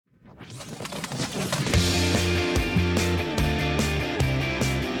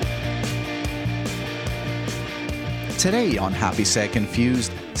Today on Happy Sad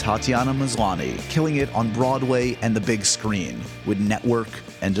Confused, Tatiana Maslany killing it on Broadway and the big screen with Network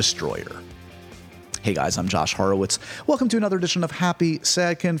and Destroyer. Hey guys, I'm Josh Horowitz. Welcome to another edition of Happy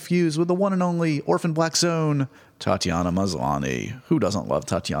Sad Confused with the one and only Orphan Black's own Tatiana Maslany. Who doesn't love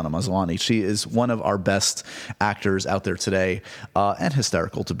Tatiana Maslany? She is one of our best actors out there today, and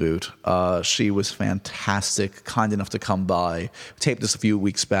hysterical to boot. She was fantastic, kind enough to come by. We taped this a few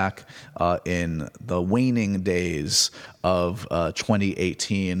weeks back in the waning days of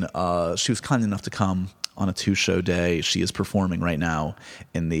 2018. She was kind enough to come on a 2-show day. She is performing right now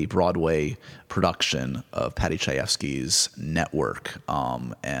in the Broadway production of Patty Chayefsky's Network.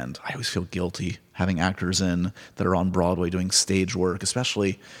 And I always feel guilty having actors in that are on Broadway doing stage work,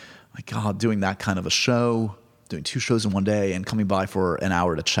 especially, my God, doing that kind of a show, doing 2 shows in one day and coming by for an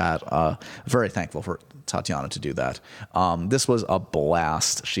hour to chat. Very thankful for Tatiana to do that. This was a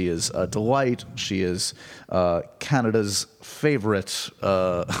blast. She is a delight. She is Canada's favorite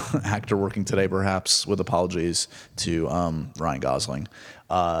actor working today, perhaps, with apologies to Ryan Gosling.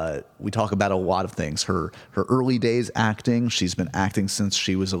 We talk about a lot of things. Her early days acting. She's been acting since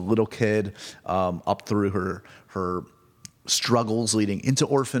she was a little kid, up through her struggles leading into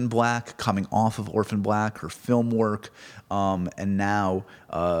Orphan Black, coming off of Orphan Black, her film work, and now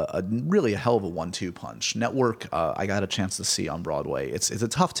really a hell of a 1-2 punch. Network, I got a chance to see on Broadway. It's a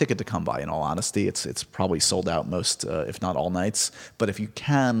tough ticket to come by, in all honesty. It's probably sold out most, if not all nights. But if you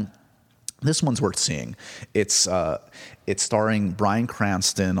can, this one's worth seeing. It's starring Bryan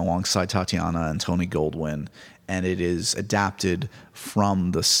Cranston alongside Tatiana and Tony Goldwyn, and it is adapted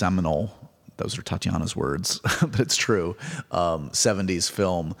from the seminal, those are Tatiana's words, but it's true, 70s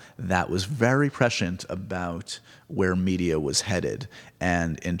film that was very prescient about where media was headed.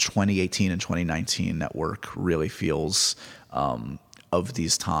 And in 2018 and 2019, Network really feels of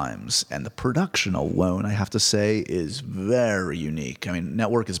these times. And the production alone, I have to say, is very unique. I mean,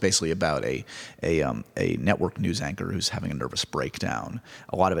 Network is basically about a network news anchor who's having a nervous breakdown.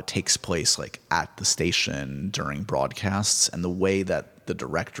 A lot of it takes place like at the station during broadcasts, and the way that the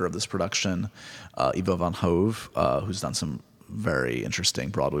director of this production, Ivo van Hove, who's done some very interesting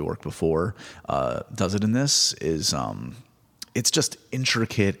Broadway work before, does it in this is it's just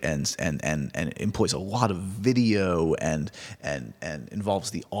intricate and employs a lot of video and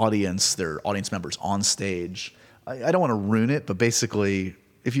involves the audience, their audience members on stage. I don't want to ruin it, but basically,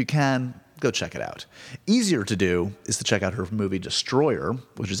 if you can, go check it out. Easier to do is to check out her movie Destroyer,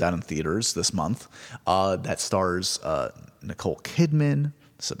 which is out in theaters this month, that stars Nicole Kidman,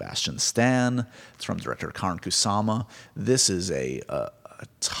 Sebastian Stan. It's from director Karan Kusama. This is a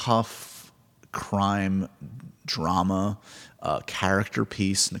tough crime drama character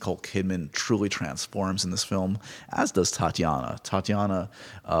piece. Nicole Kidman truly transforms in this film, as does Tatiana. Tatiana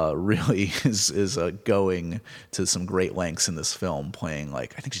really is going to some great lengths in this film, playing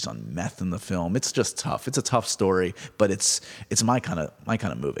like, I think she's on meth in the film. It's just tough. It's a tough story, but it's my kind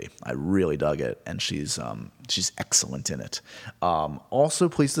of movie. I really dug it, and she's excellent in it. Also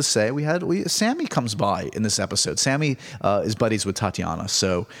pleased to say Sammy comes by in this episode. Sammy is buddies with Tatiana,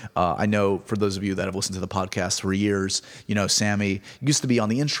 so I know for those of you that have listened to the podcast for years, you know Sammy used to be on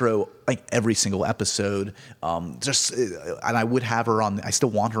the intro like every single episode. And I would have her on. I still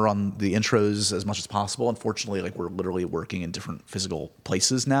want her on the intros as much as possible. Unfortunately, like we're literally working in different physical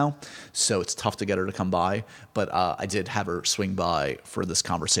places now, so it's tough to get her to come by. But I did have her swing by for this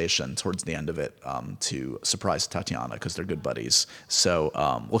conversation towards the end of it to surprise Tatiana, because they're good buddies. So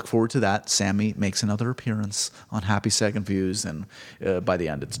look forward to that. Sammy makes another appearance on Happy Sad Confused, and by the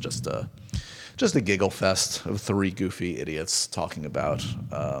end, it's just a giggle fest of 3 goofy idiots talking about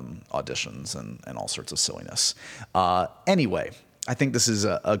auditions and all sorts of silliness. Anyway, I think this is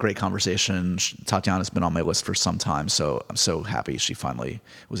a great conversation. Tatiana's been on my list for some time, so I'm so happy she finally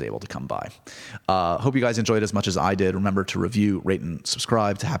was able to come by. Hope you guys enjoyed as much as I did. Remember to review, rate, and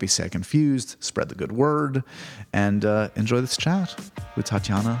subscribe to Happy Sad Confused. Spread the good word, and enjoy this chat with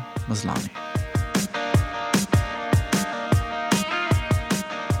Tatiana Maslany.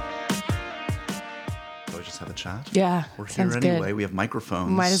 Have a chat? Yeah, we're here anyway. Good. We have microphones.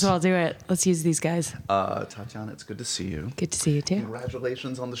 Might as well do it. Let's use these guys. Tatiana, it's good to see you. Good to see you too.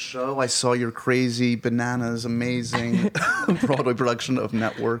 Congratulations on the show. I saw your crazy bananas, amazing Broadway production of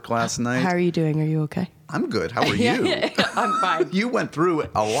Network last night. How are you doing? Are you okay? I'm good. How are you? I'm fine. You went through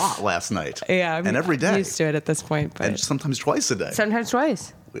a lot last night. Yeah, and every day. I'm used to it at this point, but and sometimes twice a day. Sometimes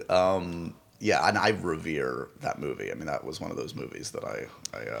twice. Yeah, and I revere that movie. I mean, that was one of those movies that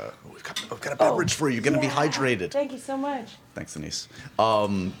we've got a beverage for you. You're going to be hydrated. Thank you so much. Thanks, Denise.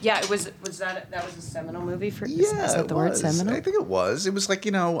 Yeah, it was that was a seminal movie for? Yeah, is that the word seminal? I think it was. It was like,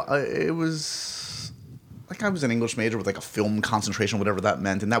 it was. I was an English major with like a film concentration, whatever that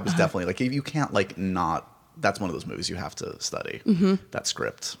meant, and that was definitely like you can't like not. That's one of those movies you have to study. That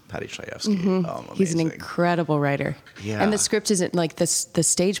script, Paddy Chayefsky. He's an incredible writer. Yeah. And the script isn't like the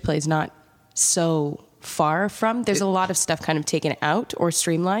stage play is not so far from. There's a lot of stuff kind of taken out or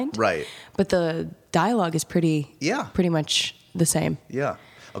streamlined. Right. But the dialogue is pretty much the same. Yeah.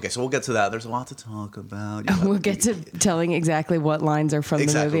 Okay, so we'll get to that. There's a lot to talk about. We'll get to telling exactly what lines are from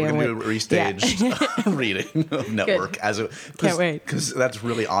the movie. We're going to do a restaged reading of Network. Can't wait. Because that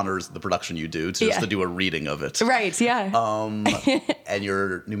really honors the production you do, to do a reading of it. Right, yeah. And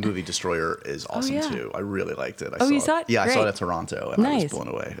your new movie, Destroyer, is awesome, too. I really liked it. You saw it? Yeah, Great. I saw it at Toronto, and I was blown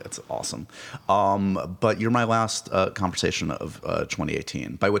away. It's awesome. But you're my last conversation of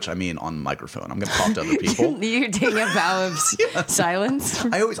 2018, by which I mean on microphone. I'm going to talk to other people. You're taking a vow of silence?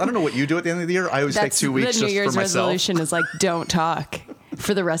 I don't know what you do at the end of the year. I always take 2 weeks just for myself. The New Year's resolution is like, don't talk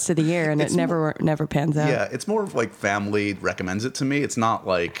for the rest of the year, and it never pans out. Yeah, it's more of like family recommends it to me. It's not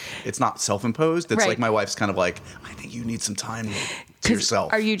self-imposed. It's like my wife's kind of like, I think you need some time to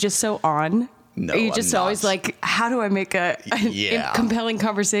yourself. Are you just so on? No, Are you just always like, how do I make a compelling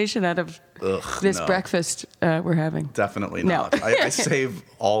conversation out of this breakfast we're having? Definitely not. No. I save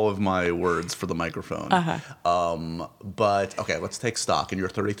all of my words for the microphone. But okay, let's take stock. In your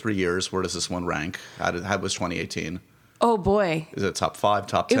 33 years, where does this one rank? How was 2018? Oh boy, is it top 5,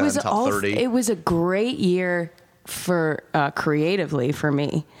 top 10, top 30? It was a great year for creatively for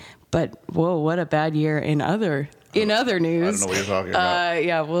me, but whoa, what a bad year in other news. I don't know what you're talking about.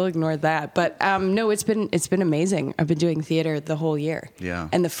 Yeah, we'll ignore that. But no, it's been amazing. I've been doing theater the whole year. Yeah.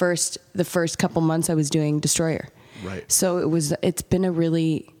 And the first couple months I was doing Destroyer. Right. So it's been a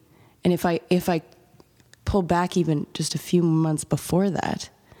really, and if I pull back even just a few months before that,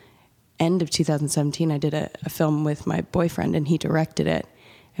 end of 2017, I did a film with my boyfriend, and he directed it,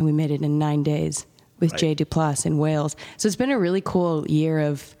 and we made it in 9 days with Jay Duplass in Wales. So it's been a really cool year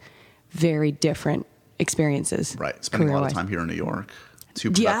of very different experiences. Right. Spending a lot of time here in New York. 2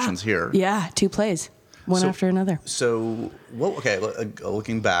 productions here. Yeah, 2 plays. One after another. So,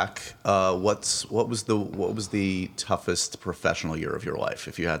 looking back, what was the toughest professional year of your life?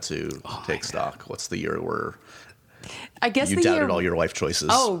 If you had to take stock, what's the year where I guess you doubted all your life choices?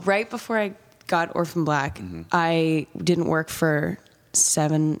 Oh, right before I got Orphan Black, I didn't work for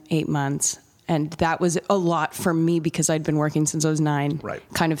 7-8 months. And that was a lot for me because I'd been working since I was 9. Right.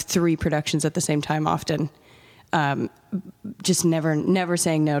 Kind of 3 productions at the same time often. Just never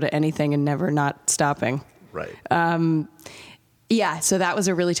saying no to anything and never not stopping. Right. So that was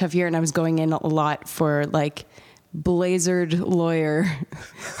a really tough year, and I was going in a lot for like blazered lawyer.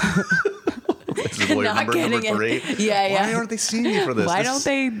 This is lawyer number 3. Why aren't they seeing me for this? Why don't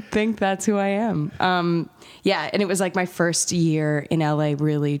they think that's who I am? And it was like my first year in LA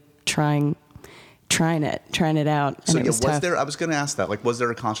really trying it out. And so it was tough. I was going to ask that, like, was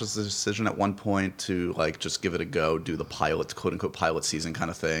there a conscious decision at one point to like just give it a go, do the pilot, quote unquote pilot season kind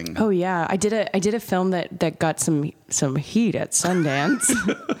of thing? Oh yeah, I did a film that got some heat at Sundance.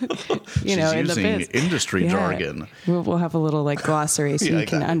 She's in the using biz. industry jargon. We'll have a little like glossary so you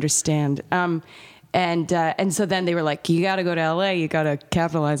can understand. And so then they were like, you got to go to LA, you got to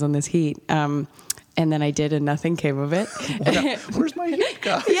capitalize on this heat. And then I did, and nothing came of it. Where's my heat,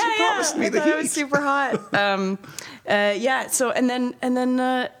 guys? You promised me the heat. It was super hot. So and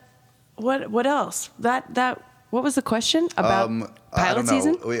then what else? What was the question about pilot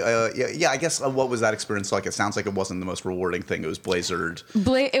season? I guess what was that experience like? It sounds like it wasn't the most rewarding thing. It was blazered.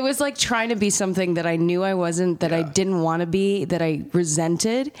 It was like trying to be something that I knew I wasn't, that I didn't want to be, that I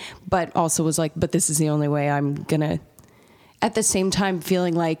resented, but also was like, but this is the only way I'm gonna. At the same time,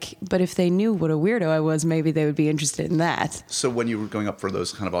 feeling like, but if they knew what a weirdo I was, maybe they would be interested in that. So when you were going up for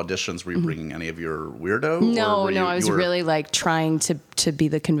those kind of auditions, were you bringing any of your weirdo? No, I was really like trying to be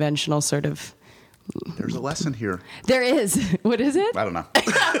the conventional sort of. There's a lesson here. There is. What is it? I don't know.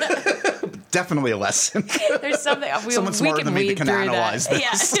 Definitely a lesson. There's something. Someone smarter than me can analyze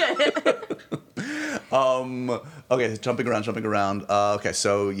this. Yeah. Okay, jumping around. Okay,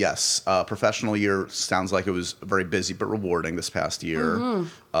 so yes, professional year sounds like it was very busy but rewarding this past year.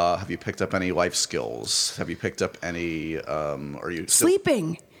 Have you picked up any life skills? Have you picked up any? Are you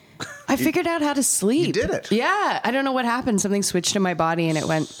sleeping? I figured out how to sleep. You did it. Yeah, I don't know what happened. Something switched in my body, and it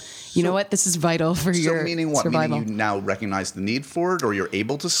went. You know what? This is vital for your meaning what? survival. Meaning you now recognize the need for it, or you're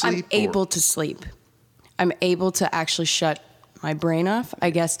able to sleep? I'm able to sleep. I'm able to actually shut my brain off,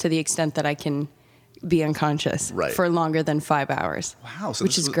 I guess, to the extent that I can be unconscious for longer than 5 hours. Wow. So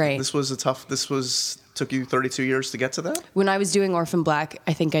which is great. Took you 32 years to get to that? When I was doing Orphan Black,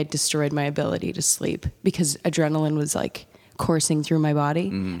 I think I destroyed my ability to sleep because adrenaline was like coursing through my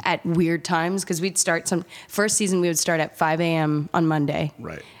body at weird times. Because first season we would start at 5 a.m. on Monday.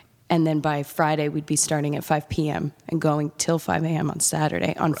 Right. And then by Friday we'd be starting at 5 p.m. and going till 5 a.m. on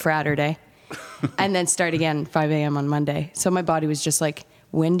Saturday, on Fraturday. And then start again 5 a.m. on Monday. So my body was just like,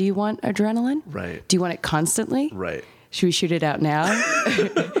 when do you want adrenaline? Right. Do you want it constantly? Right. Should we shoot it out now?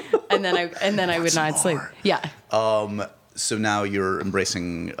 and then I would not sleep. Yeah. So now you're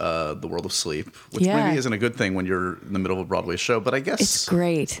embracing the world of sleep, which maybe isn't a good thing when you're in the middle of a Broadway show, but I guess it's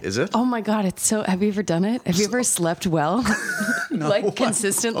great. Is it? Oh my God, it's so. Have you ever done it? Have you ever slept well? No, like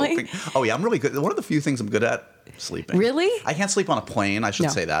consistently? Oh yeah, I'm really good. One of the few things I'm good at, sleeping. Really? I can't sleep on a plane. I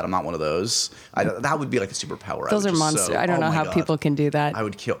should say that. I'm not one of those. That would be like a superpower. Those are monsters. I don't know how people can do that. I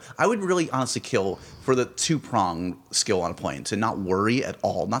would kill. I would really honestly kill for the two-pronged skill on a plane, to not worry at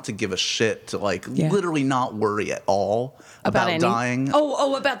all, not to give a shit, to literally not worry at all about dying.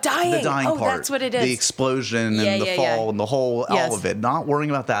 Oh, about dying. The dying part. That's what it is. The explosion and the fall and the whole, all of it. Not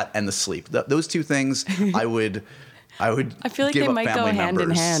worrying about that and the sleep. Those two things I would I feel like they might go hand in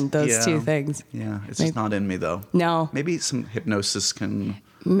hand, those two things. Yeah, it's just not in me, though. No. Maybe some hypnosis can...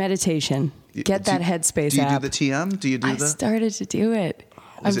 Meditation. Get that Headspace app. Do you do the TM? Do you do that? I started to do it.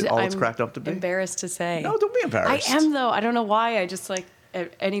 Is it all it's cracked up to be? Embarrassed to say. No, don't be embarrassed. I am, though. I don't know why. I just like...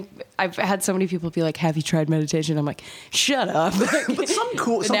 I've had so many people be like, have you tried meditation? I'm like, shut up. But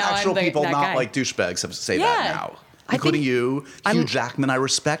some actual people, not guy. Like douchebags, have to say that now. Including you. Hugh Jackman, I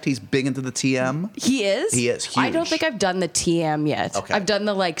respect. He's big into the TM. He is? He is huge. I don't think I've done the TM yet. Okay. I've done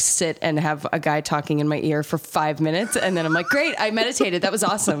the sit and have a guy talking in my ear for 5 minutes. And then I'm like, great, I meditated. That was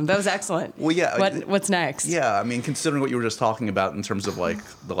awesome. That was excellent. Well, yeah. What's next? Yeah, I mean, considering what you were just talking about in terms of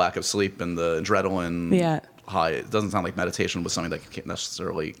the lack of sleep and the adrenaline high, it doesn't sound like meditation was something that can't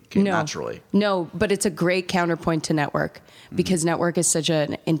necessarily came naturally. No, but it's a great counterpoint to Network, because Network is such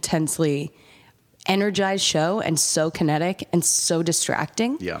an intensely energized show and so kinetic and so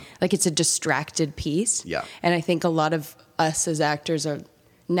distracting. Yeah. Like it's a distracted piece. Yeah. And I think a lot of us as actors are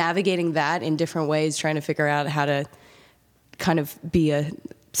navigating that in different ways, trying to figure out how to kind of be a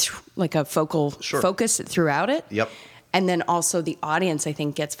focal focus throughout it. Yep. And then also the audience, I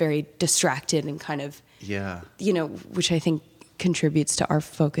think, gets very distracted and kind of, which I think contributes to our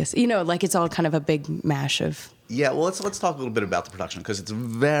focus. It's all kind of a big mash of... Yeah, well, let's talk a little bit about the production, because it's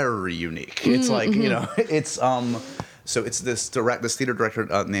very unique. It's it's so it's this theater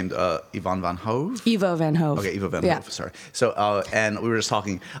director named Ivo Van Hove. Okay, Ivo Van Hove. Sorry. So and we were just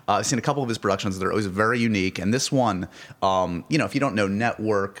talking. I've seen a couple of his productions. They're always very unique. And this one, if you don't know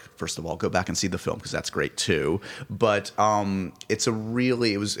Network, first of all, go back and see the film, because that's great too. But it's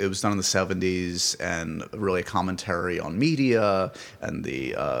it was done in the 70s, and really a commentary on media and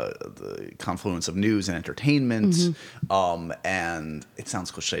the confluence of news and entertainment. And it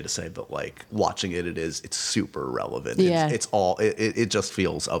sounds cliche to say, but watching it's super relevant. Yeah. It just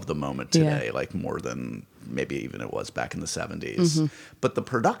feels of the moment today, more than maybe even it was back in the 70s. But the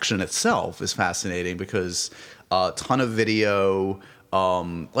production itself is fascinating, because a ton of video.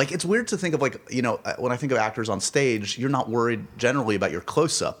 It's weird to think of when I think of actors on stage, you're not worried generally about your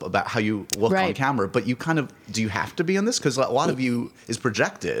close-up, about how you look on camera, but you do you have to be in this? Because a lot of you is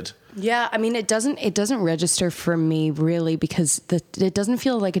projected. Yeah, I mean, it doesn't register for me really, because it doesn't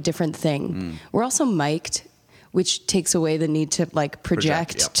feel like a different thing. We're also mic'd, which takes away the need to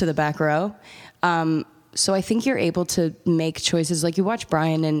project to the back row. So I think you're able to make choices. You watch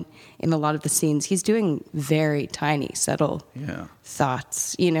Bryan in a lot of the scenes, he's doing very tiny, subtle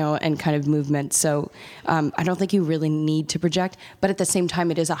thoughts, and kind of movement. So I don't think you really need to project, but at the same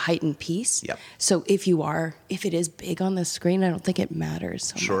time, it is a heightened piece. Yep. So if it is big on the screen, I don't think it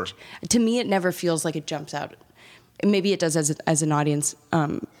matters so much. To me, it never feels like it jumps out. Maybe it does as an audience,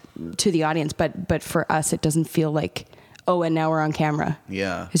 to the audience, but for us, it doesn't feel like, oh, and now we're on camera.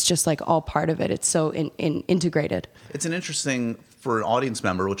 Yeah. It's just all part of it. It's so integrated. It's an interesting, for an audience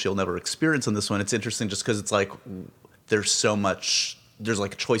member, which you'll never experience on this one, it's interesting just because it's there's so much, there's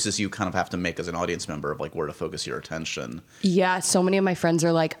choices you kind of have to make as an audience member of where to focus your attention. Yeah. So many of my friends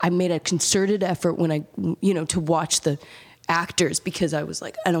are I made a concerted effort when I, to watch the actors, because I was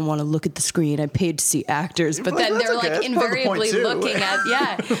I don't want to look at the screen. I paid to see actors, but then they're invariably looking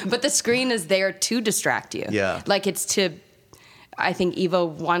at, but the screen is there to distract you. Yeah. I think Ivo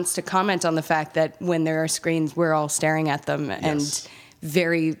wants to comment on the fact that when there are screens, we're all staring at them and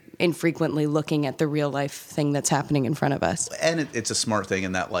very infrequently looking at the real life thing that's happening in front of us. And it's a smart thing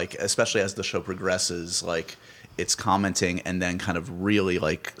in that, especially as the show progresses, it's commenting and then kind of really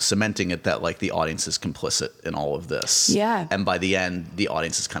cementing it that the audience is complicit in all of this. Yeah. And by the end, the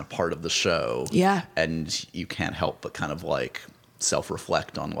audience is kind of part of the show. Yeah. And you can't help but kind of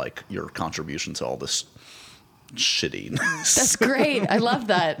self-reflect on your contribution to all this shitty. That's great. I love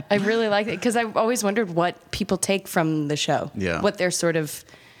that. I really like it because I've always wondered what people take from the show. Yeah. What their sort of,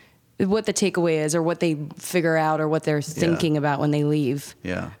 what the takeaway is, or what they figure out, or what they're thinking about when they leave.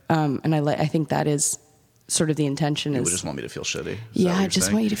 Yeah. And I think that is sort of the intention. You would just want me to feel shitty. Yeah, I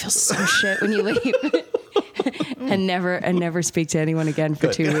just want you to feel so shit when you leave. And never speak to anyone again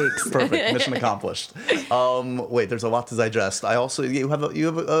for 2 weeks. Perfect. Mission accomplished. Wait, there's a lot to digest. I also you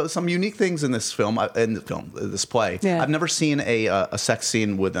have some unique things in this film. This play. Yeah. I've never seen a sex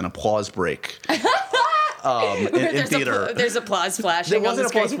scene with an applause break. In theater. There's applause flashing. There wasn't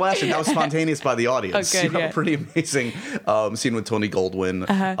applause flashing. That was spontaneous by the audience. Oh, good, you have a pretty amazing scene with Tony Goldwyn,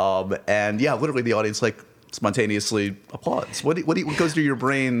 and literally the audience spontaneously applauds. What goes through your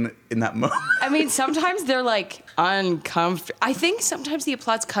brain in that moment? I mean, sometimes they're uncomfortable. I think sometimes the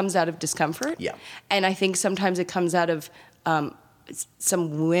applause comes out of discomfort. Yeah. And I think sometimes it comes out of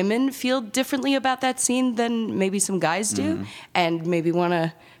some women feel differently about that scene than maybe some guys do, and maybe want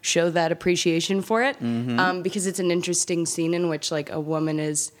to show that appreciation for it, because it's an interesting scene in which a woman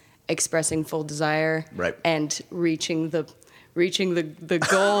is expressing full desire, right, and reaching the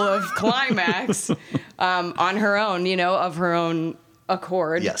goal of climax on her own, of her own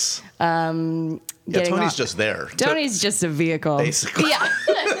accord. Yes. Tony's just there. Tony's just a vehicle, basically. Yeah.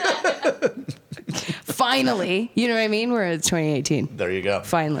 Finally, you know what I mean? We're at 2018. There you go.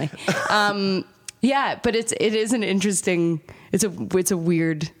 Finally. But it is an interesting. It's a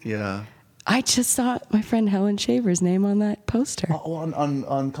weird. Yeah. I just saw my friend Helen Shaver's name on that poster. Oh,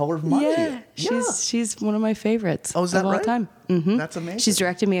 on Color of Money. Yeah, she's one of my favorites. Oh, is that of all right? time. Mm-hmm. That's amazing. She's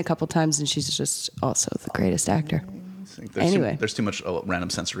directed me a couple times, and she's just also the greatest actor. Anyway, there's too much random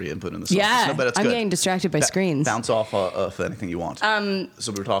sensory input in this. Yeah, but it's I'm good. getting distracted by screens. Bounce off of anything you want.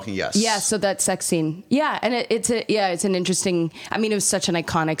 So we were talking. Yes. Yeah. So that sex scene. Yeah, and it's an interesting. I mean, it was such an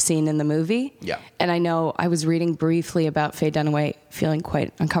iconic scene in the movie. Yeah. And I know I was reading briefly about Faye Dunaway feeling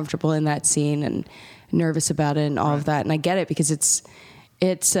quite uncomfortable in that scene and nervous about it and all of that, and I get it because it's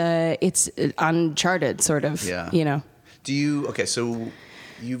uncharted sort of. Yeah. Do you? Okay, so.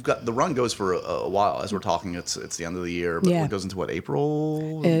 You've got the run goes for a while. As we're talking, it's the end of the year, but it goes into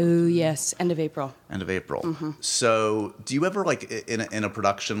April? Oh yes, end of April. End of April. Mm-hmm. So, do you ever in a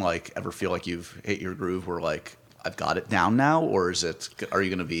production ever feel like you've hit your groove where I've got it down now, or are you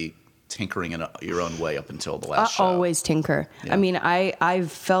going to be tinkering in your own way up until the last show? I always tinker. Yeah. I mean,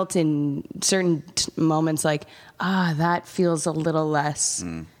 I've felt in certain moments that feels a little less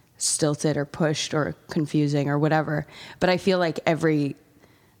stilted or pushed or confusing or whatever. But I feel like every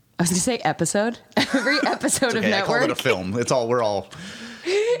episode of Network. I call it a film. It's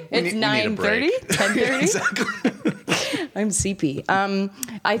 9:30, 10:30. Exactly. I'm CP.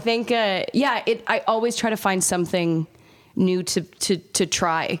 I think, I always try to find something new to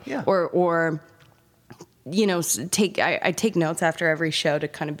try, or I take notes after every show to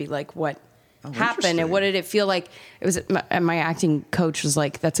kind of be like, what happened and what did it feel like? It was my acting coach was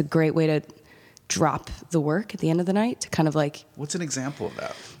like, that's a great way to drop the work at the end of the night to kind of What's an example of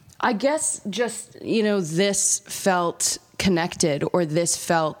that? I guess just, this felt connected, or this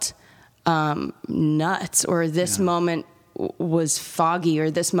felt nuts, or this moment was foggy,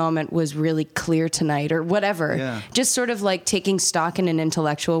 or this moment was really clear tonight, or whatever. Yeah. Just sort of taking stock in an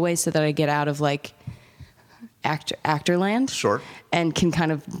intellectual way so that I get out of actor land. Sure. And can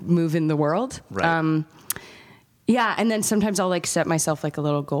kind of move in the world. Right. And then sometimes I'll set myself a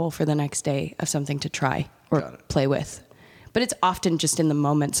little goal for the next day of something to try or play with. But it's often just in the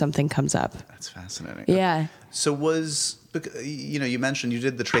moment something comes up. That's fascinating. Yeah. So you mentioned you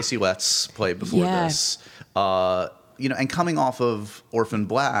did the Tracy Letts play before this, and coming off of Orphan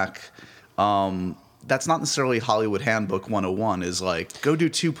Black, that's not necessarily Hollywood Handbook 101 is go do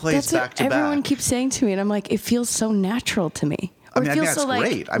two plays back to back. Everyone keeps saying to me, and I'm like, it feels so natural to me. Or I think that's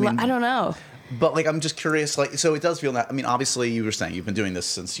great. I don't know. But I'm just curious, so it does feel that. I mean, obviously you were saying you've been doing this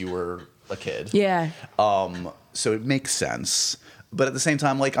since you were a kid. Yeah. So it makes sense. But at the same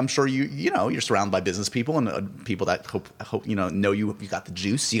time, I'm sure you're surrounded by business people and people that hope know you got the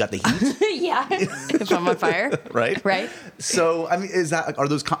juice, you got the heat. Yeah. If I'm on fire. Right. Right. So I mean, is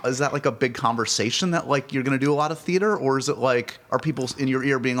that a big conversation that you're going to do a lot of theater, or is it are people in your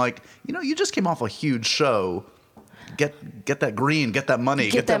ear being you just came off a huge show. Get that green, get that money,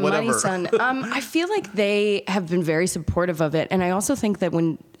 get that whatever. Money, son. I feel like they have been very supportive of it, and I also think that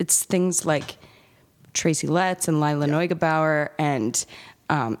when it's things like Tracy Letts and Lila Neugebauer and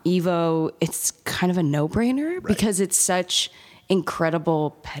Evo, it's kind of a no-brainer because it's such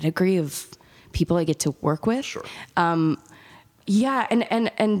incredible pedigree of people I get to work with. Sure. And I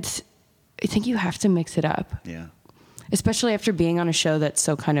think you have to mix it up. Yeah. Especially after being on a show that's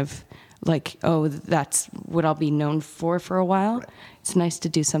so kind of like, oh, that's what I'll be known for a while. Right. It's nice to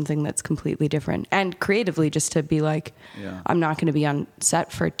do something that's completely different, and creatively just to be like, I'm not going to be on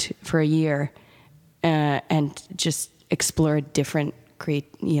set for a year, and just explore a different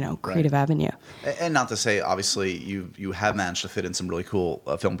creative avenue. And not to say, obviously, you have managed to fit in some really cool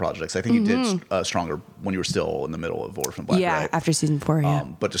film projects. I think you did Stronger when you were still in the middle of Orphan Black, yeah, right? After season 4, yeah.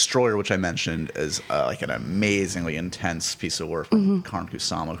 But Destroyer, which I mentioned, is like an amazingly intense piece of work from Karen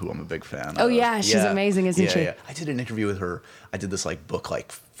Kusama, who I'm a big fan of. Oh, yeah, she's amazing, isn't she? Yeah. I did an interview with her. I did this like book like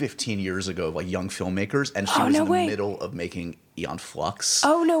 15 years ago of like young filmmakers, and she was in the middle of making Eon Flux.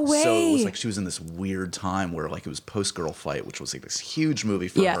 Oh, no way. So it was like she was in this weird time where like it was post Girl Fight, which was like this huge movie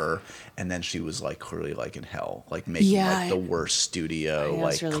for her, and then she was like clearly like in hell, like making like the worst studio,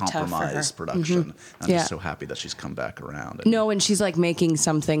 like really compromised production. I'm just so happy that she's come back around. And she's like making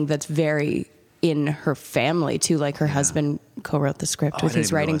something that's very in her family too. Like her husband co-wrote the script with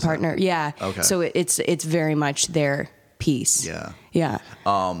his writing partner. That. Yeah. Okay. So it's very much their piece. Yeah. Yeah.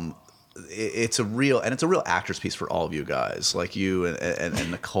 It's a real actor's piece for all of you guys. Like you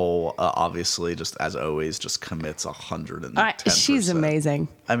and Nicole, obviously, just as always, just commits 110%. She's amazing.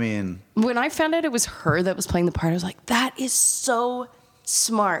 I mean, when I found out it was her that was playing the part, I was like, that is so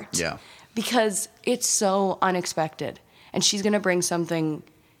smart. Yeah. Because it's so unexpected, and she's gonna bring something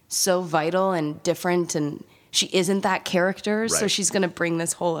so vital and different, and she isn't that character, so she's gonna bring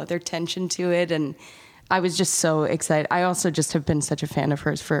this whole other tension to it, and I was just so excited. I also just have been such a fan of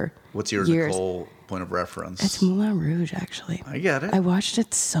hers for What's your years. Nicole point of reference? It's Moulin Rouge, actually. I get it. I watched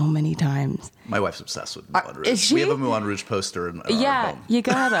it so many times. My wife's obsessed with Moulin Rouge. Is she? We have a Moulin Rouge poster in our home. You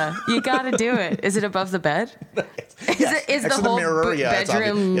gotta do it. Is it above the bed? Is the whole mirror?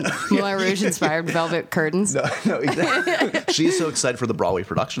 bedroom Moulin Rouge inspired velvet curtains? No, exactly. She's so excited for the Broadway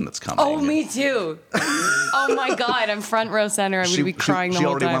production that's coming. Oh, me too. Oh my God, I'm front row center. I'm gonna be crying the whole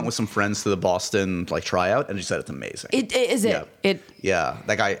time. She already went with some friends to the Boston tryout, and she said it's amazing. Is it? Yeah,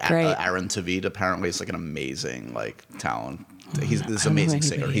 that guy Aaron Tveit apparently is like an amazing talent. He's this amazing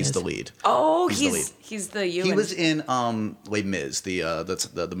singer. He's the lead. Oh, he's the Ewan. He was in Les Mis, that's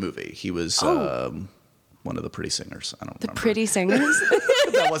the movie. He was one of the pretty singers. I don't remember. The pretty singers?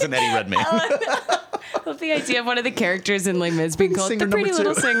 That wasn't Eddie Redmayne. I love the idea of one of the characters in Les Mis being called the Pretty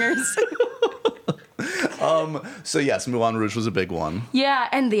Little Singers. So yes, Moulin Rouge was a big one. Yeah,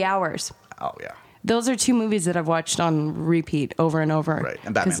 and The Hours. Oh yeah. Those are two movies that I've watched on repeat over and over. Right,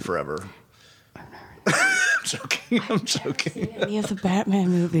 and Batman Forever. I'm joking. Any of the Batman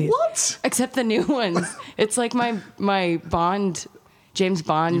movies? What? Except the new ones. It's like my Bond, James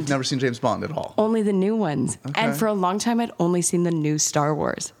Bond. You've never seen James Bond at all? Only the new ones. Okay. And for a long time, I'd only seen the new Star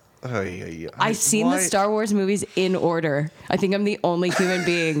Wars. I've seen the Star Wars movies in order. I think I'm the only human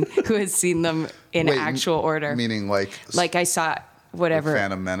being who has seen them in actual order. Meaning like I saw whatever.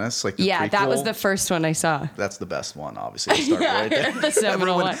 Phantom Menace, like the prequel? That was the first one I saw. That's the best one, obviously. To start right there. The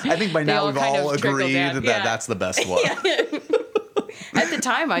seminal one. I think by now we've all agreed that that's the best one. At the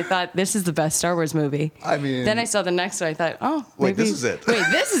time, I thought this is the best Star Wars movie. I mean, then I saw the next one. I thought, wait, this is it. Wait,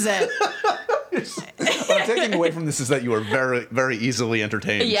 this is it. What I'm taking away from this is that you are very, very easily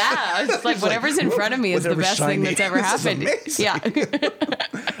entertained. Yeah, I was just like, whatever's in front of me is the best thing that's ever happened. Yeah.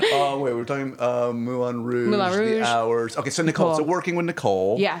 Wait, we're talking Moulin Rouge, The Hours. Okay, so Nicole. Cool. So working with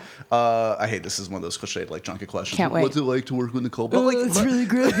Nicole. Yeah. I hate this is one of those cliched junkie questions. Can't wait. What's it like to work with Nicole? But it's really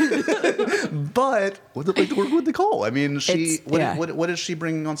good. But what's it like to work with Nicole? I mean, what is she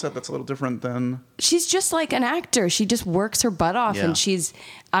bringing on set that's a little different than? She's just like an actor. She just works her butt off, and she's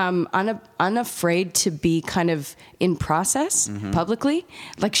unafraid to be kind of in process publicly.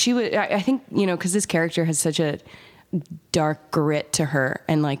 Like she would, I think, because this character has such a dark grit to her,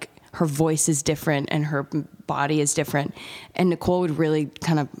 and like her voice is different and her body is different, and Nicole would really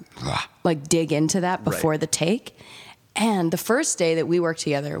kind of like dig into that before the take. And the first day that we worked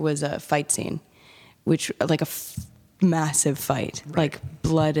together was a fight scene, which like a massive fight, like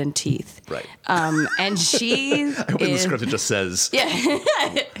blood and teeth. Right. And she I hope in the script it just says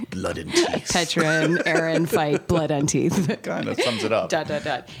blood and teeth. Petra and Aaron fight, blood and teeth. Kind of sums it up.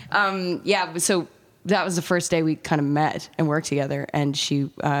 So that was the first day we kind of met and worked together, and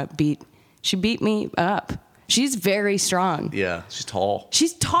she beat me up. She's very strong. Yeah, she's tall.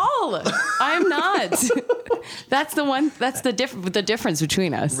 She's tall. I'm not. That's the difference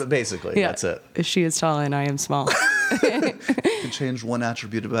between us. Basically, that's it. She is tall and I am small. You could change one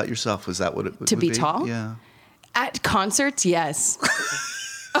attribute about yourself. Is that what it would be? To be tall? Yeah. At concerts, yes.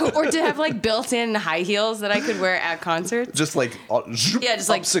 Or to have like built-in high heels that I could wear at concerts. Just like just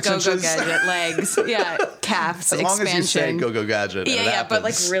like 6 go-go inches. Gadget legs. Yeah, calves, as expansion. As long as you say go-go gadget. Yeah, but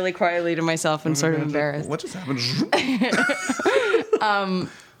like really quietly to myself and sort of embarrassed. What just happened?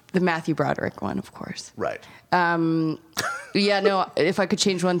 The Matthew Broderick one, of course. Right. Yeah, no, if I could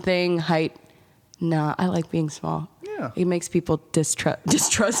change one thing, height. No, I like being small. Yeah. It makes people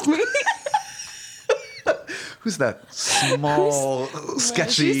distrust me. Who's that small,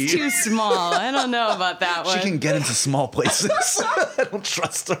 sketchy? She's too small. I don't know about that one. She can get into small places. I don't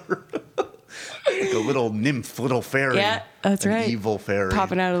trust her. Like a little nymph, little fairy. Yeah, that's right. Evil fairy.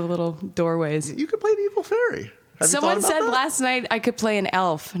 Popping out of the little doorways. You could play an evil fairy. Have Someone said last night I could play an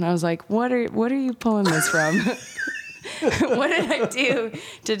elf, and I was like, "What are you pulling this from? What did I do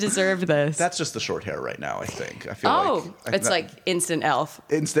to deserve this?" That's just the short hair right now, I think. I feel it's like instant elf.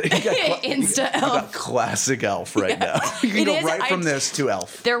 Instant elf. Insta elf. You got classic elf right now. You can go right from this to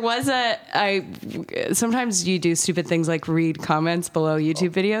elf. There was sometimes you do stupid things like read comments below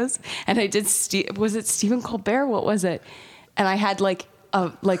YouTube videos, and I did. Was it Stephen Colbert? What was it? And I had like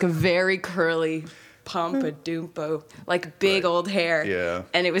a very curly Pompadoompo, like big old hair. Yeah.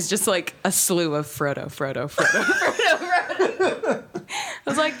 And it was just like a slew of Frodo. I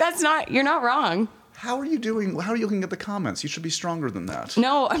was like, you're not wrong. How are you doing? How are you looking at the comments? You should be stronger than that.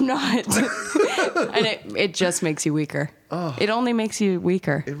 No, I'm not. And it just makes you weaker. Oh. It only makes you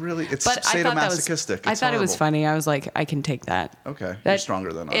weaker. It's but sadomasochistic. I thought it was funny. I was like, I can take that. Okay. You're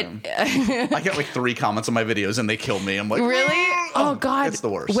stronger than I am. I get like 3 comments on my videos and they kill me. I'm like, really? Oh God. It's the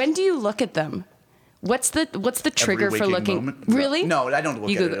worst. When do you look at them? What's the trigger for looking? Moment? Really? No, I don't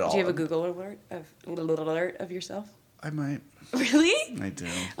look at it at all. Do you have a Google alert of yourself? I might. Really? I do.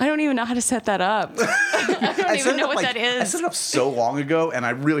 I don't even know how to set that up. I don't even know what that is. I set it up so long ago, and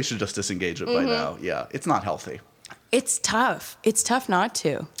I really should just disengage it by now. Yeah, it's not healthy. It's tough. It's tough not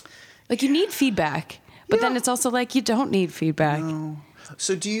to. Like, you need feedback, but then it's also like you don't need feedback. No.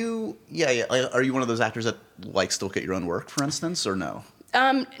 So do you? Yeah. Are you one of those actors that still get your own work, for instance, or no?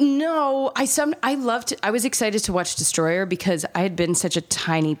 No, I was excited to watch Destroyer because I had been such a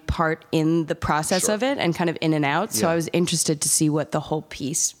tiny part in the process of it and kind of in and out. So I was interested to see what the whole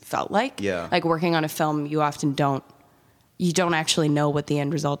piece felt like. Yeah. Like working on a film, you often don't actually know what the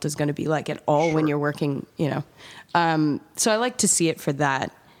end result is going to be like at all when you're working, So I like to see it for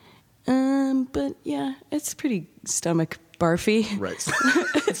that. But yeah, it's pretty stomach barfy. Right.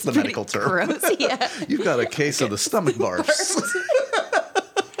 It's the medical term. Gross, yeah. You've got a case of the stomach barfs.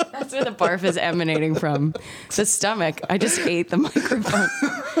 That's where the barf is emanating from. The stomach. I just ate the microphone.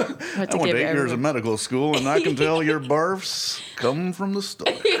 I went 8 years of medical school, and I can tell your barfs come from the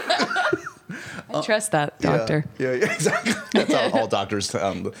stomach. I trust that doctor. Yeah, exactly. That's how all doctors,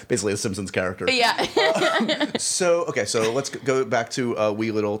 basically a Simpsons character. Yeah. So let's go back to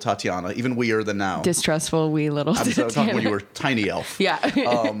wee little Tatiana, even weer than now. Distrustful wee little Tatiana. I'm talking when you were tiny elf. Yeah.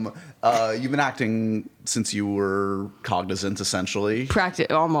 You've been acting since you were cognizant, essentially.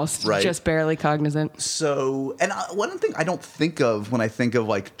 Almost. Right. Just barely cognizant. So, and one thing I don't think of when I think of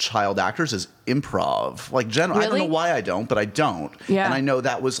like child actors is improv. Like general, really? I don't know why I don't, but I don't. Yeah. And I know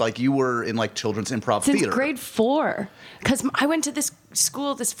that was like you were in like children's improv Since theater. grade 4. Because I went to this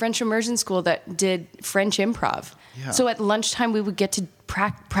school, this French immersion school that did French improv. Yeah. So at lunchtime we would get to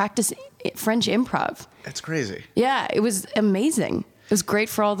practice French improv. That's crazy. Yeah, it was amazing. It was great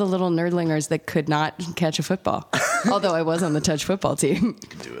for all the little nerdlingers that could not catch a football. Although I was on the touch football team.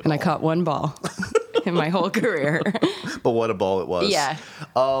 And I caught 1 ball in my whole career. But what a ball it was. Yeah.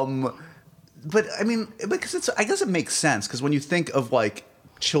 But I mean, because I guess it makes sense because when you think of like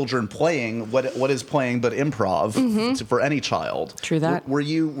children playing, what is playing but improv for any child? True that. Were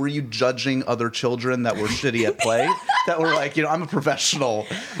you judging other children that were shitty at play? That were like, I'm a professional.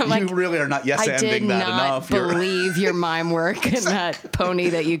 You really are not yes-anding that enough. I did not believe your mime work and that pony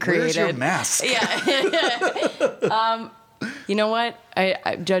that you created. Where's your mask? Yeah. You know what?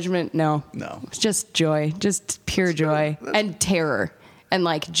 I judgment, no. It's just joy, just pure joy and terror and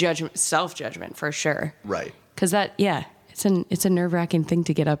like judgment, self-judgment for sure. Right. Because it's a nerve-wracking thing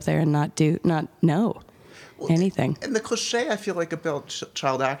to get up there and not know anything. And the cliche I feel like about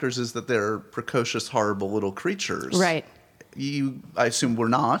child actors is that they're precocious, horrible little creatures. Right. I assume we're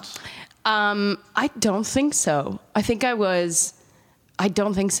not. I don't think so. I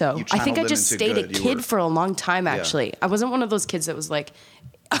don't think so. I think I just stayed a kid for a long time, actually. Yeah. I wasn't one of those kids that was like,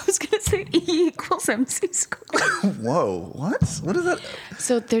 I was going to say E equals MC squared. Whoa, what? What is that?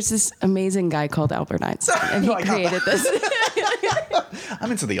 So there's this amazing guy called Albert Einstein, and he created this. I'm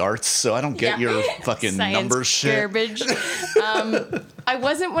into the arts, so I don't get your fucking science numbers shit. Garbage. I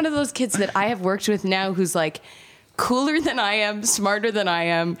wasn't one of those kids that I have worked with now who's like cooler than I am, smarter than I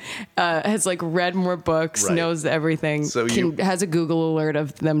am, has like read more books, knows everything, so has a Google alert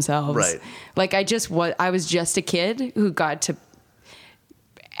of themselves. Right. Like I was just a kid who got to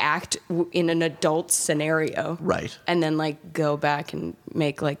act in an adult scenario. Right. And then like go back and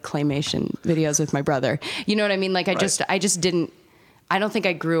make like claymation videos with my brother. You know what I mean? Like I just didn't, I don't think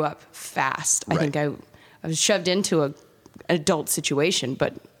I grew up fast. I think I was shoved into an adult situation,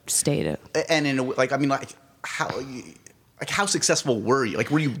 but stayed. And in a, like, I mean, like how successful were you? Like,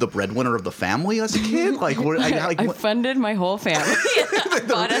 were you the breadwinner of the family as a kid? Like, I funded my whole family.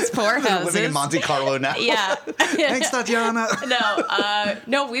 Bought us 4 houses. Living in Monte Carlo now. Yeah. Thanks, Tatiana.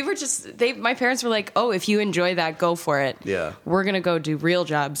 No, we were just, my parents were like, oh, if you enjoy that, go for it. Yeah. We're going to go do real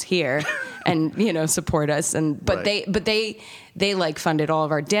jobs here and, support us. But they like funded all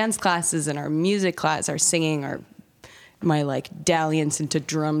of our dance classes and our music class, our singing, my like dalliance into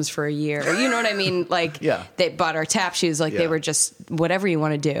drums for a year. You know what I mean? Like they bought our tap shoes. Like they were just whatever you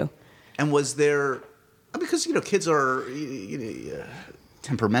want to do. And was there, because, kids are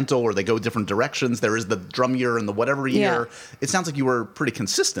temperamental or they go different directions. There is the drum year and the whatever year. It sounds like you were pretty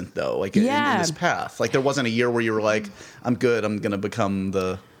consistent though, like in this path. Like there wasn't a year where you were like, I'm good, I'm going to become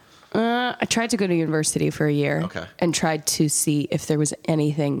the... I tried to go to university for a year and tried to see if there was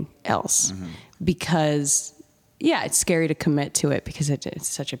anything else because... Yeah, it's scary to commit to it because it's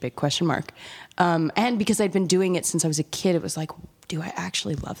such a big question mark. And because I'd been doing it since I was a kid, it was like, do I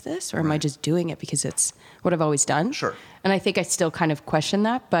actually love this? Or am I just doing it because it's what I've always done? Sure. And I think I still kind of question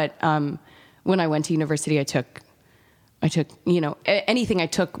that. But when I went to university, I took, anything I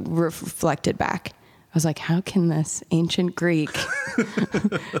took reflected back. I was like, how can this ancient Greek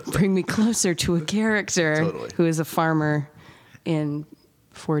bring me closer to a character who is a farmer in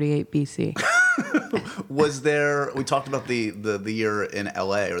 48 BC? Was there, we talked about the year in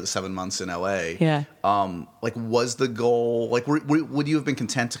LA or the 7 months in LA. Yeah. Like was the goal, like would you have been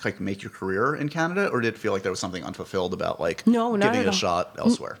content to like make your career in Canada, or did it feel like there was something unfulfilled about like giving it a shot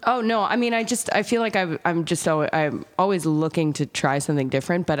elsewhere? Oh no, I mean I feel like I'm always looking to try something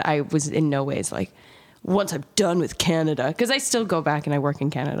different, but I was in no ways like once I'm done with Canada, because I still go back and I work in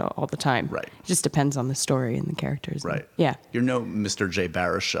Canada all the time. Right. It just depends on the story and the characters. Right. Yeah. You're no Mr. J.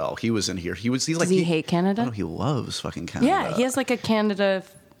 Baruchel. He was in here. He's like... Does he hate Canada? No, he loves fucking Canada. Yeah, he has like a Canada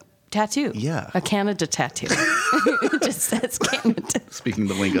tattoo. Yeah. A Canada tattoo. It just says Canada. Speaking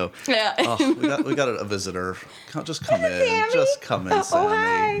the lingo. Yeah. Oh, we got a visitor. Just come in. Sammy. Just come in, Sammy. Oh,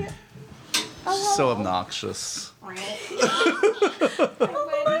 hi. Hello. So obnoxious. I'm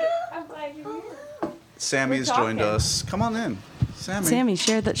glad you're here. Sammy's joined us. Come on in, Sammy.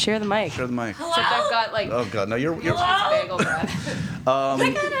 Share the mic. Share the mic. Hello? Except I've got like. Oh God, no, you're. Bagel breath. Oh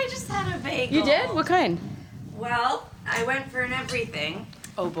my God, I just had a bagel. You did? What kind? Well, I went for an everything.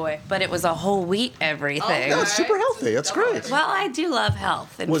 Oh boy. But it was a whole wheat everything. Oh, it's super healthy. That's great. Well, I do love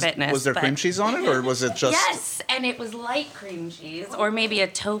health and fitness. Was there cream cheese on it, or was it just? Yes, and it was light cream cheese, or maybe a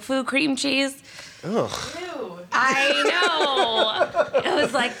tofu cream cheese. Ugh. Ew. I know.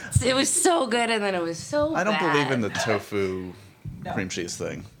 It was so good, and then it was so I don't bad. believe in the tofu cream cheese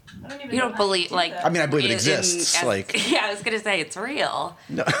thing. You don't believe, like... I mean, I believe it exists. Yeah, I was going to say, it's real.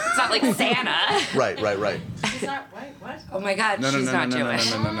 No. It's not like Santa. Right. She's not white. What? Oh my God, she's not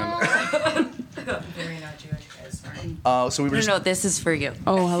Jewish. No. Very not Jewish, guys. Sorry. So we were No, this is for you.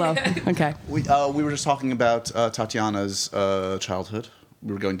 Oh, hello. Okay. We were just talking about Tatiana's childhood.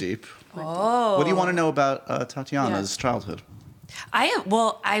 We were going deep. Oh. What do you want to know about Tatiana's childhood?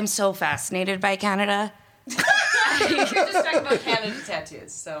 I'm so fascinated by Canada. You're just talking about Canada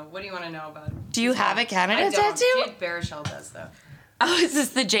tattoos. So, what do you want to know about it? Do you have a Canada tattoo? Jade Baruchel does, though. Oh, is this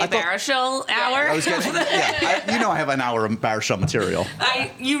the Jay Baruchel hour? I was getting, I have an hour of Baruchel material.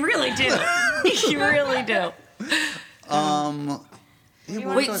 You really do. You really do.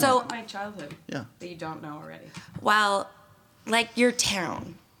 Wait, so my childhood. Yeah. That you don't know already. Well, like your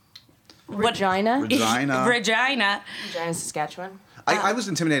town. Regina, Regina, Saskatchewan. I was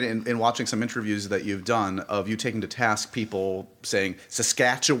intimidated in watching some interviews that you've done of you taking to task people saying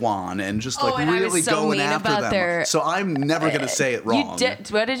Saskatchewan and just like and really so going mean after about them. Their, so I'm never going to say it wrong.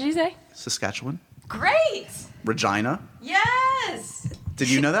 What did you say? Saskatchewan. Great. Regina. Yes. Did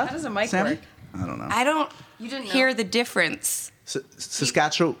you know that? How does a mic Sammy? work? I don't know. I don't You didn't hear the difference.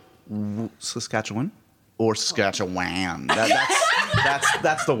 Saskatchewan or Saskatchewan.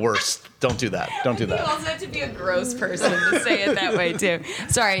 That's the worst. Don't do that. Don't do that. You also have to be a gross person to say it that way too.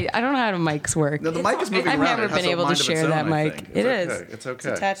 Sorry, I don't know how the mics work. No, the mic is moving I've around. never been able to share that mic. It is. It's okay.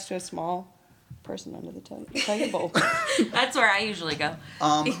 It's attached to a small person under the table. That's where I usually go.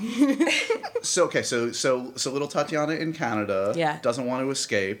 So little Tatiana in Canada doesn't want to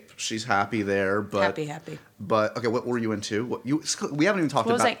escape. She's happy there, but happy. But okay, what were you into? We haven't even talked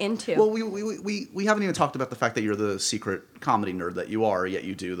about. What was I into? Well, we haven't even talked about the fact that you're the secret comedy nerd that you are. Yet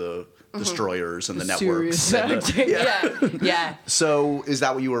you do the destroyers and the networks. Serious. Yeah. So is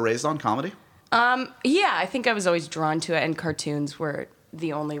that what you were raised on, comedy? Yeah, I think I was always drawn to it, and cartoons were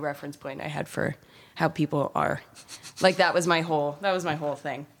the only reference point I had for how people are. Like that was my whole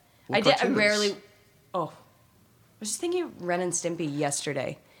thing. What I cartoons? rarely. Oh, I was just thinking of Ren and Stimpy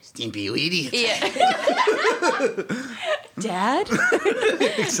yesterday. Stimpy, you idiot. Yeah. Dad?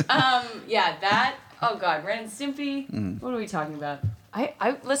 Yeah, that. Oh God, Ren and Stimpy. What are we talking about?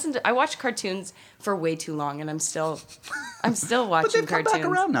 I watched cartoons for way too long, and I'm still But watching they've come cartoons. back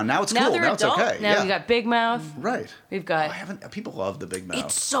around now. Now it's Now cool. they're Now adult. it's okay. Now yeah. we got Big Mouth. Right. We've got. People love the Big Mouth.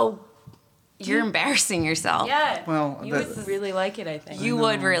 It's so. You're embarrassing yourself. Yeah. Well, you would really like it, I think. You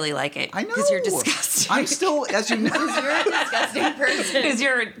would really like it. I know. Because you're disgusting. I'm still, as you know. You're a disgusting person. Because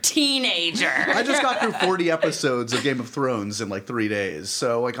you're a teenager. I just got through 40 episodes of Game of Thrones in like 3 days.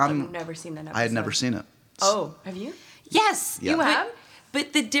 So like I've never seen an episode. I had never seen it. Oh, have you? Yes. Yeah. You But- have.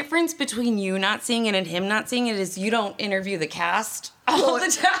 But the difference between you not seeing it and him not seeing it is you don't interview the cast all the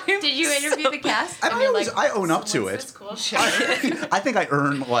time. Did you interview the cast? I own up to it. This cool shit. I think I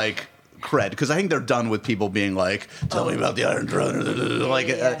earn like cred because I think they're done with people being like, "Tell me about the Iron Throne." Like,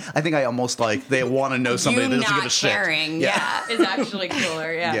 Yeah. I think I almost like they want to know somebody you that doesn't not give a shit. caring. Yeah. It's actually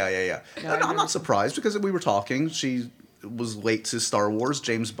cooler. Yeah. Yeah. No, No, I've I'm never- not surprised because we were talking. She was late to Star Wars,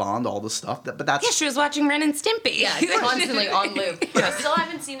 James Bond, all the stuff. But that's Yeah, she was watching Ren and Stimpy. Yeah, it's constantly on loop. I still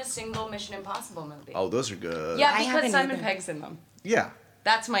haven't seen a single Mission Impossible movie. oh, those are good. Yeah, I because haven't Simon either. Pegg's in them. Yeah.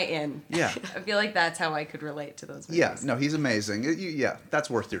 That's my in. Yeah. I feel like that's how I could relate to those movies. Yeah. No, he's amazing. Yeah, that's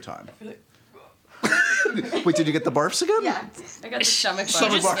worth your time. Wait, did you get the barfs again? Yeah. I got the stomach bug.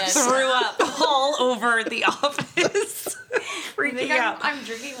 Stomach bug. again. Threw up all over the office. I Freaking think out. I'm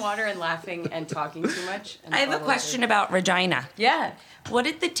drinking water and laughing and talking too much. And I have a probably- question about Regina. Yeah. What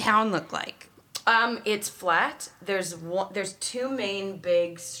did the town look like? It's flat. There's two main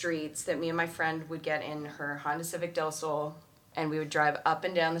big streets that me and my friend would get in her Honda Civic Del Sol, and we would drive up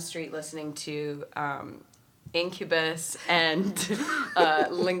and down the street listening to Incubus and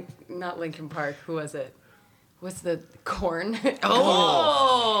not Linkin Park. Who was it? What's the Corn?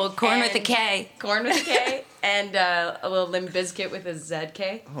 Oh, corn with a And- K. Corn with a K, and a little Limp Bizkit with a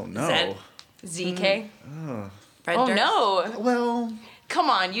ZK. Oh no. Zed. ZK. Fred Oh Durst. no! Well, Come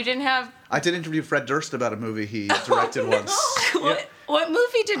on, you didn't have. I did interview Fred Durst about a movie he directed once. What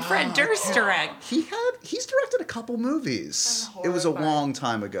movie did Fred Durst direct? He's directed a couple movies. I'm It was a horrified. long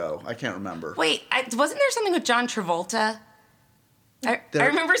time ago. I can't remember. Wait, wasn't there something with John Travolta? I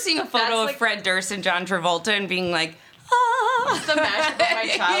remember seeing a photo That's of like- Fred Durst and John Travolta and being like, ah. It's the mashup of my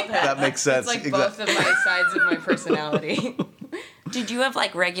childhood. That makes sense. It's like both of my sides of my personality. Did you have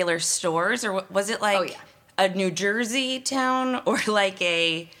like regular stores or was it like Oh, yeah. a New Jersey town or like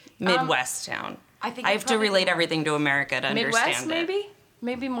a Midwest town? I think I it have to probably relate more- everything to America to Midwest, understand it.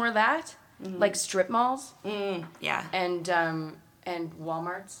 maybe more that, like strip malls Yeah. and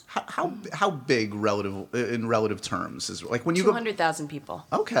Walmarts. How big in relative terms is like when you 200,000 people.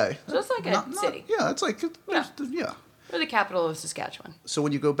 go? Okay. So it's like a city. Yeah, it's like Yeah. yeah. We're the capital of Saskatchewan. So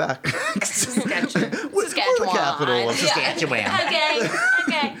when you go back, Saskatchewan. We're the capital of Saskatchewan.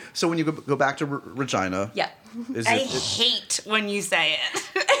 Okay. So when you go back to Regina, Yeah. is I it hate when you say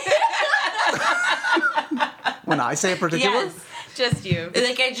it. when I say a particular? Yes. Just you.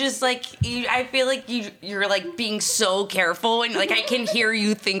 Like I just like you, I feel like you're like being so careful and like I can hear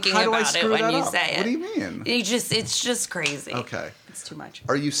you thinking How do I about it screw when that you up? say it. What do you mean? It's just crazy. Okay. It's too much.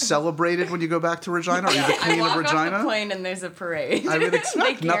 Are you celebrated when you go back to Regina? Are you the I queen walk of off the Regina? plane and there's a parade. I would They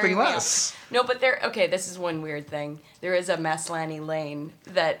expect carry nothing me out. less. No, but this is one weird thing. There is a Maslany Lane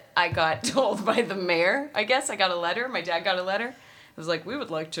that I got told by the mayor. I guess I got a letter. My dad got a letter. It was like, we would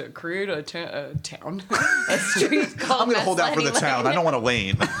like to create a town, a street called I'm going to hold out for the Maslany town. Lane. I don't want a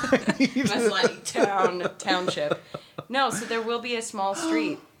lane. Maslany Township. No, so there will be a small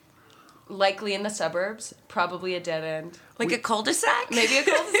street, likely in the suburbs, probably a dead end. Like a cul-de-sac? Maybe a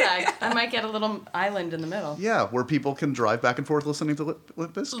cul-de-sac. I might get a little island in the middle. Yeah, where people can drive back and forth listening to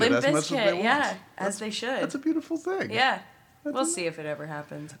Limp Bizkit Limp as much as they Bizkit, want. yeah, as they should. That's a beautiful thing. Yeah. We'll see if it ever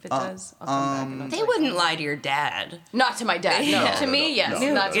happens. If it does, I'll come back. And I'll They tell you. wouldn't lie to your dad. Not to my dad. No. No, To me, yes.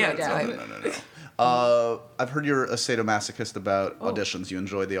 no, Not to yeah, my dad. No. I've heard you're a sadomasochist about auditions. You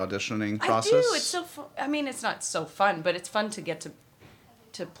enjoy the auditioning process? I do. It's so fun. I mean, it's not so fun, but it's fun to get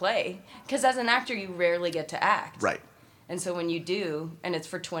to play. Because as an actor, you rarely get to act. Right. And so when you do, and it's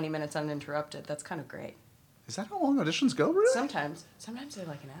for 20 minutes uninterrupted, that's kind of great. Is that how long auditions go, really? Sometimes they're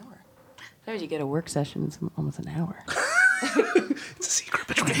like an hour. Sometimes you get a work session, it's almost an hour. It's a secret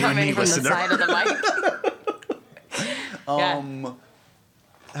between you and me, Coming from the listener. side of the mic. Yeah.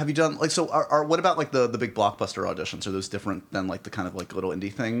 Have you done like so? Are what about like the big blockbuster auditions? Are those different than like the kind of like little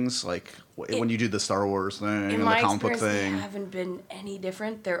indie things? Like when you do the Star Wars thing and the comic book thing? They haven't been any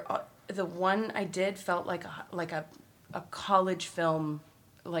different. The one I did felt like a college film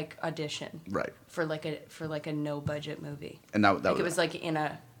like audition, right? For like a no budget movie, and that like it was like in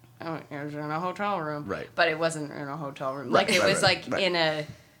a it was in a hotel room, right? But it wasn't in a hotel room. Right, like it was like right.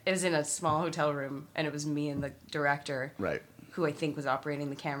 it was in a small hotel room, and it was me and the director, right? Who I think was operating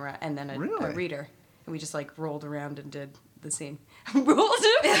the camera, and then a reader, and we just like rolled around and did the scene. Rolled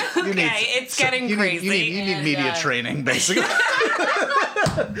around. It's getting crazy. You need media training, basically.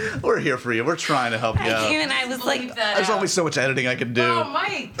 We're here for you. We're trying to help you out. And I was like, there's only so much editing I can do. Oh,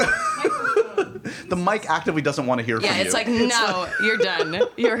 Mike. The mic actively doesn't want to hear from you. Yeah, it's like, no, you're done.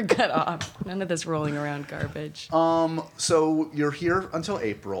 You're cut off. None of this rolling around garbage. So you're here until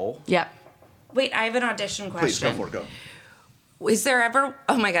April. Yeah. Wait, I have an audition question. Please, go for it, go. Is there ever...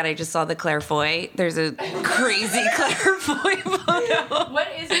 Oh my God, I just saw the Claire Foy. There's a crazy Claire Foy photo. What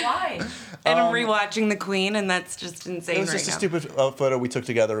is why? And I'm rewatching The Queen, and that's just insane. It was just a stupid photo we took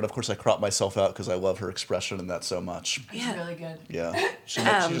together, and of course I cropped myself out because I love her expression in that so much. It's really good. Yeah, she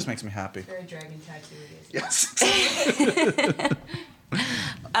just makes me happy. Very dragon tattoo it is. Yes.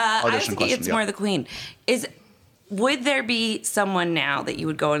 Audition question. It's more The Queen. Would there be someone now that you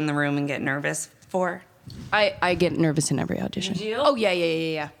would go in the room and get nervous for? I get nervous in every audition. You do? Oh,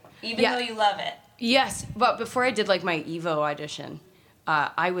 yeah. Even though you love it? Yes, but before I did like my Evo audition,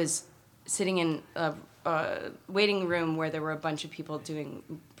 I was sitting in a waiting room where there were a bunch of people doing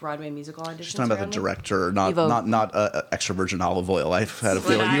Broadway musical auditions. She's talking about the director, not extra virgin olive oil. I had a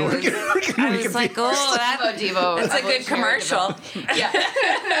feeling you were. I was like, oh, that's a good commercial. Yeah.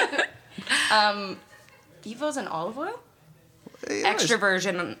 Evo's an olive oil? Yeah, extra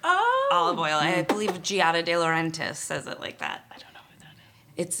virgin olive oil. I believe Giada De Laurentiis says it like that. I don't know who that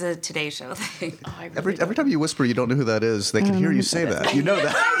is. It's a Today Show thing. Every time you whisper, you don't know who that is. They can hear you say that. You know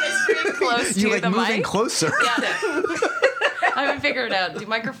that. I'm whispering close you to like the moving mic. Closer. Yeah. I haven't figured it out. Do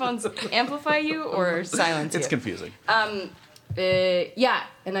microphones amplify you or silence you? It's confusing. Yeah,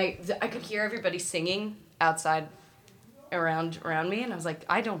 and I could hear everybody singing outside around me, and I was like,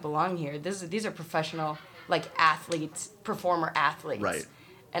 I don't belong here. These are professional, like, performer athletes. Right.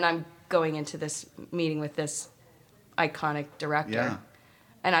 And I'm going into this meeting with this iconic director. Yeah.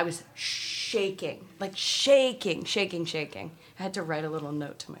 And I was shaking. I had to write a little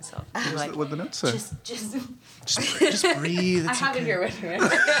note to myself. What'd the note say? Just breathe. I have it here with me.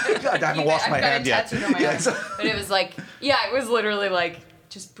 I haven't washed my hand yet. I've got it tattooed on my arm. But it was like, it was literally like,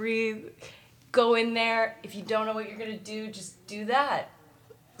 just breathe. Go in there. If you don't know what you're going to do, just do that.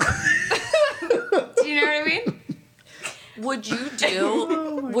 Do you know what I mean? Would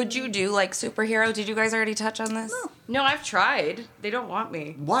you do like superhero? Did you guys already touch on this? No, I've tried. They don't want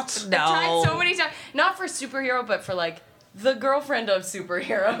me. What? No. I've tried so many times. Not for superhero, but for like the girlfriend of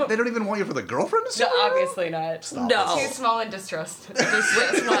superhero. They don't even want you for the girlfriend of No, superhero? obviously not. No. Too small and distrust.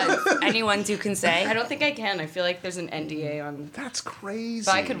 Which ones? Any ones you can say? I don't think I can. I feel like there's an NDA on. That's crazy.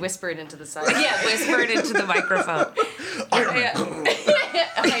 But I could whisper it into the side. Yeah, whisper it into the microphone.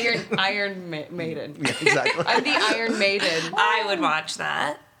 Iron Maiden. Yeah, exactly. I'm the Iron Maiden. I would watch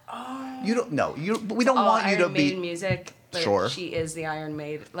that. You don't know. We don't want you to Iron Maiden be. music. But Sure. She is the Iron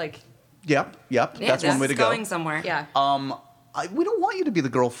Maiden. Like. Yep. Yeah, That's one way to go. going somewhere. Yeah. We don't want you to be the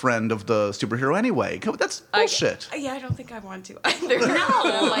girlfriend of the superhero anyway. That's bullshit. I don't think I want to either.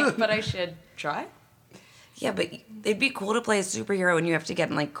 No. But I should try. Yeah, but it'd be cool to play a superhero and you have to get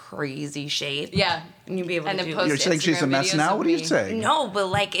in like crazy shape. Yeah. And you'd be able to do You're saying she's a mess now? What are you saying? No, but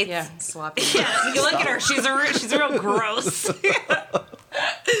like it's sloppy. Yeah, you look at her, she's real gross.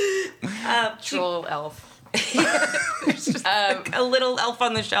 Troll elf. There's just like a little elf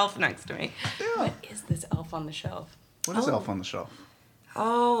on the shelf next to me. Yeah. What is this elf on the shelf? What is Elf on the Shelf?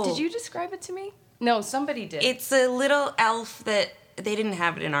 Oh. Did you describe it to me? No, somebody did. It's a little elf that they didn't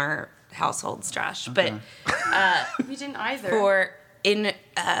have it in our households, Josh. Okay. But we didn't either.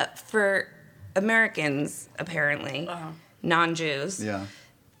 for Americans, apparently, non-Jews,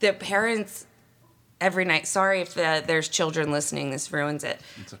 the parents every night. Sorry if there's children listening. This ruins it.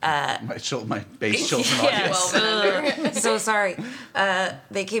 It's okay. My base children audience. So sorry.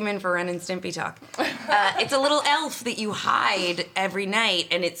 They came in for Ren and Stimpy talk. It's a little elf that you hide every night,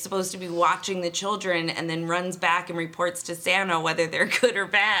 and it's supposed to be watching the children, and then runs back and reports to Santa whether they're good or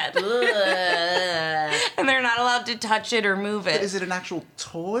bad. And they're not allowed to touch it or move it. Is it an actual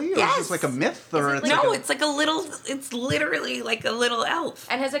toy, or Yes. is this like a myth, or it's like a little. It's literally like a little elf.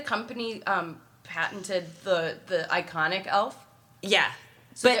 And has a company patented the iconic elf? Yeah.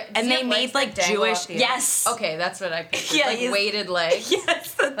 So But and they made like Jewish. Yes. Okay, that's what I pictured. Yeah, like weighted legs.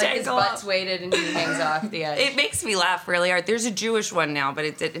 Yes, the Like his butt's weighted and he hangs off the edge. It makes me laugh really hard. There's a Jewish one now, but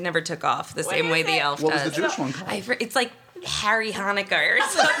it never took off the same way the elf What does. was the Jewish one called? It's like Harry Hanukkah or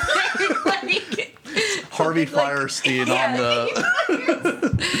something. Like, Harvey Firestein on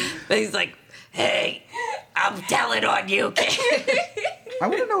the... but he's like, hey, I'm telling on you, kid. I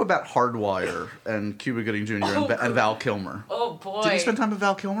want to know about Hardwire and Cuba Gooding Jr. and Val Kilmer. Oh, boy. Did you spend time with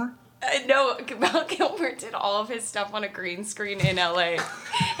Val Kilmer? No, Val Kilmer did all of his stuff on a green screen in LA.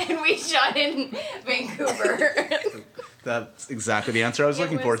 And we shot in Vancouver. That's exactly the answer I was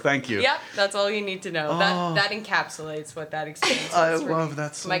looking for. Thank you. Yep, that's all you need to know. That encapsulates what that experience was. I for love me.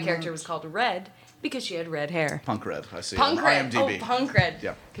 that so My character much. was called Red because she had red hair. Punk Red, I see. Punk on Red. IMDb. Oh, Punk Red.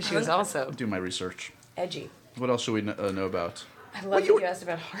 Yeah. Because she was also Do my research. edgy. What else should we know about? I love that you asked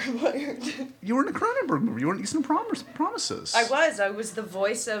about Hardwired. You were in a Cronenberg movie. You were in Eastern Promises. I was the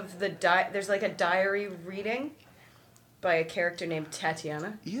voice of the there's like a diary reading by a character named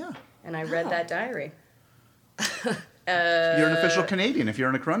Tatiana, Yeah. and I read that diary. You're an official Canadian if you're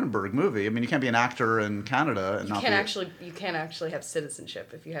in a Cronenberg movie. I mean, you can't be an actor in Canada and You not can't be... you can't actually have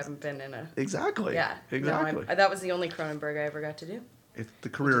citizenship if you haven't been in a. Exactly. Yeah. Exactly. No, that was the only Cronenberg I ever got to do. The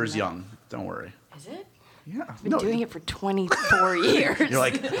career is young. Don't worry. Is it? Yeah. Been doing it for 24 years. You're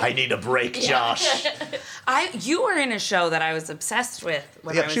like, I need a break, Josh. You were in a show that I was obsessed with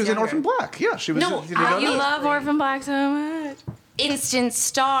when I Yeah, was she was younger. in Orphan Black. Yeah, she was. No, did you know you that? love Orphan Black so much. Instant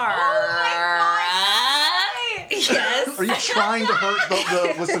Star. Yes. Are you trying to hurt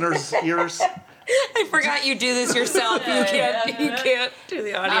the listeners' ears? I forgot you do this yourself. You can't do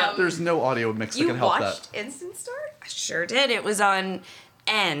the audio. There's no audio mix that You can help watched that. Instant Star? I sure did. It was on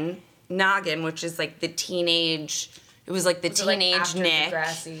Noggin, which is like the teenage. It was like the Was it like teenage after Nick.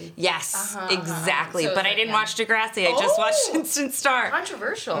 Degrassi? Yes, exactly. So but I it's didn't like watch Degrassi. I just watched Oh! Instant Star.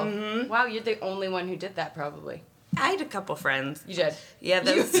 Controversial. Mm-hmm. Wow, you're the only one who did that, probably. I had a couple friends. You did. Yeah,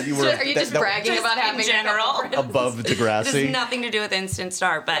 those. You were- Are you just that- bragging Just about in having general. a couple friends? Above It has Degrassi. nothing to do with Instant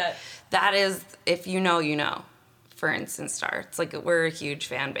Star, but Yeah. that is, if you know, you know. For Instant Star, it's like we're a huge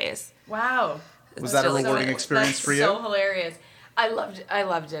fan base. Wow. Was that a Still rewarding so- experience That's for you? so hilarious. I loved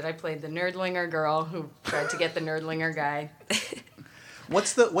it. I played the nerdlinger girl who tried to get the nerdlinger guy.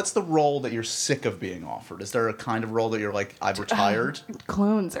 What's the role that you're sick of being offered? Is there a kind of role that you're like, I've retired?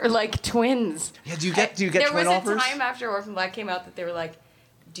 Clones or like twins. Yeah, do you get twin There was offers? a time after Orphan Black came out that they were like,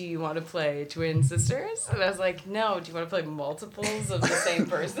 do you want to play twin sisters? And I was like, no. Do you want to play multiples of the same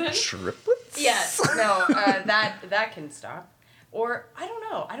person? Triplets? Yes. No, that can stop. Or, I don't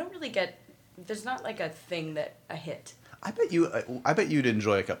know. I don't really get, there's not like a thing that a hit. I bet you'd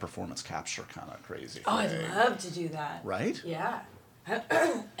enjoy like a performance capture kind of crazy. Oh, I'd thing. love to do that. Right? Yeah.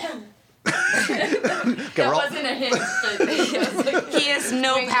 Okay, That wasn't a hint. But He has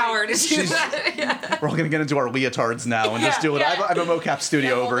no power to do She's- that. we're all gonna get into our leotards now and just Yeah, do it. yeah. I have a mocap studio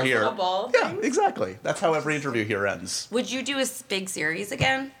Yeah, all over those here. little ball Yeah, things. exactly. That's how every interview here ends. Would you do a big series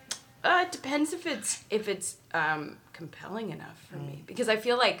again? It depends if it's compelling enough for me, because I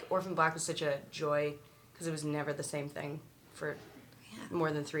feel like Orphan Black was such a joy because it was never the same thing for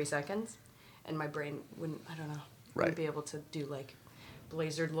more than 3 seconds, and my brain wouldn't Right. be able to do like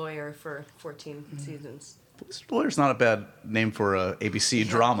Blazered Lawyer for 14 seasons. Lawyer's not a bad name for a ABC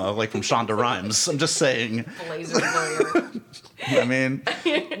drama like from Shonda Rhimes. I'm just saying. Blazered Lawyer. I mean,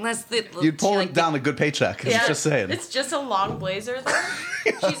 Unless you'd pull down a good paycheck. I'm just saying. It's just a long blazer though.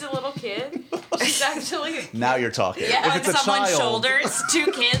 She's a little kid. She's actually a kid. Now you're talking. Yeah, If on it's a someone's child, shoulders, 2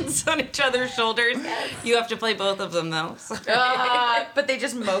 kids on each other's shoulders. You have to play both of them though. So. But they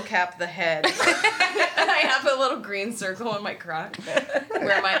just mocap the head. And I have a little green circle on my crotch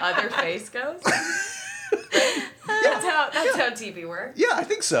where my other face goes. Right? That's how TV works. yeah, I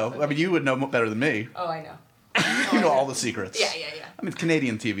think so. I mean, you would know better than me. Oh, I know. You know all the secrets. Yeah. I mean,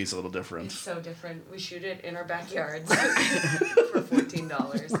 Canadian TV's a little different. So different. We shoot it in our backyards for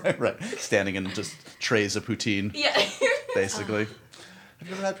 $14. Right. Standing in just trays of poutine, Yeah. basically. Have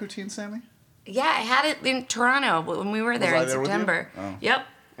you ever had poutine, Sammy? Yeah, I had it in Toronto when we were there I in there with you? September. Oh. Yep.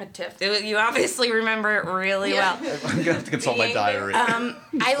 A tip. You obviously remember it really well. I'm going to have to consult my diary.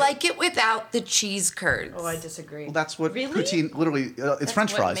 I like it without the cheese curds. Oh, I disagree. Well, that's what Really? poutine, literally, it's That's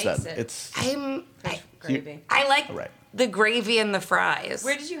French what fries makes then. it. It's Gravy. I like Right. the gravy and the fries.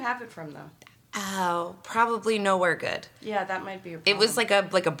 Where did you have it from, though? Oh, probably nowhere good. Yeah, that might be your It was problem.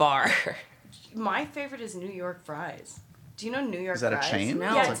 like a bar. My favorite is New York fries. Do you know New York Is that a fries? chain?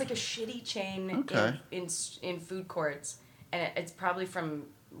 No. Yeah, It's it's like a shitty chain Okay. in food courts, and it's probably from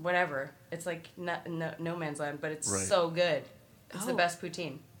whatever. It's like no man's land, but it's Right. so good. It's the Oh. best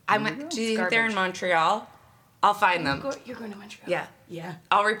poutine. Do you think they're in garbage. Montreal? I'll find them. You're going to Montreal. Yeah. Yeah.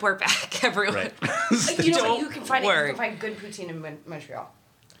 I'll report back, everyone. Right. You know what? Don't You can find worry. You can find good poutine in Montreal.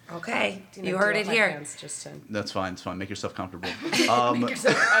 Okay. Do You not heard do it my here. pants just to That's fine. It's fine. Make yourself comfortable. make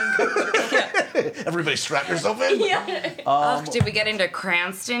yourself uncomfortable. Everybody strap yourself in. Yeah. Did we get into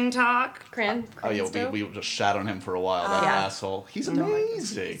Cranston talk? Oh, yeah, we just shat on him for a while. That Yeah. asshole. He's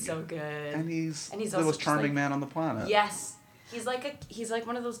amazing. He's so good. And he's And he's the also most just charming like- man on the planet. Yes. He's like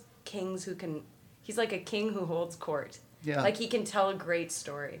one of those kings who can. He's like a king who holds court. Yeah. Like he can tell a great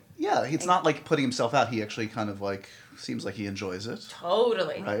story. Yeah, it's not like putting himself out. He actually kind of like seems like he enjoys it.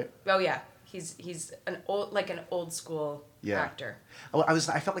 Totally. Right. Oh yeah. He's an old school actor. Oh, I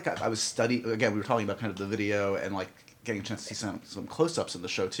felt like I was studying. Again, we were talking about kind of the video and like getting a chance to see some close-ups in the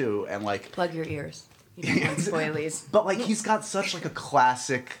show too, and like. Plug your ears. You don't want spoilies. But like he's got such like a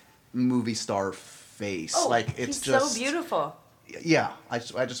classic movie star face. Oh, like it's he's just so beautiful. Yeah, I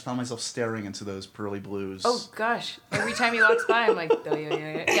just found myself staring into those pearly blues. Oh gosh! Every time he walks by, I'm like, oh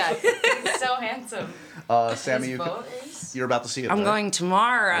yeah. He's so handsome. Sammy, you're about to see it. I'm right? going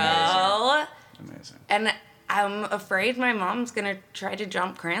tomorrow. Amazing. And I'm afraid my mom's gonna try to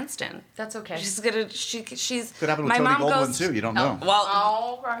jump Cranston. That's okay. She's gonna. She's. Could happen with my Tony mom Goldwyn goes, too. You don't know. Well,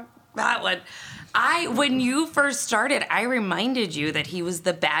 All right. that one. When you first started, I reminded you that he was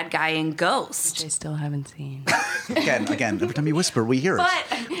the bad guy in Ghost. I still haven't seen. Again, every time you whisper, we hear it.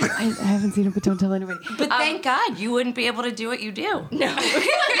 But I haven't seen it, but don't tell anybody. thank God you wouldn't be able to do what you do. No.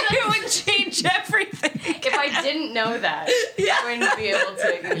 It would change everything. If I didn't know that, I wouldn't be able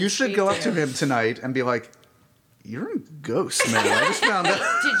to. You should go up to him tonight and be like, "You're in Ghost, man. I just found out."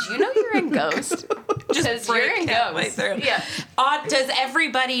 Did you know you're in Ghost? Just you're in halfway Ghost. through. Yeah. Does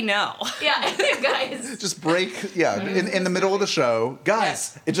everybody know? Yeah, you guys. Just break, in the middle of the show,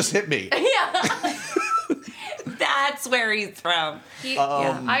 guys. It just hit me. Yeah. That's where he's from.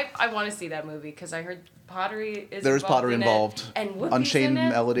 I want to see that movie because I heard pottery is There's involved pottery in it, involved. and Whoopi's Unchained in it.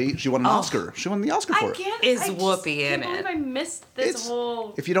 Melody. She won an Oscar. She won the Oscar for I it. can't. Is I just Whoopi in can't believe it? I missed this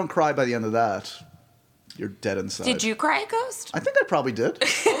whole. If you don't cry by the end of that, you're dead inside. Did you cry at Ghost? I think I probably did.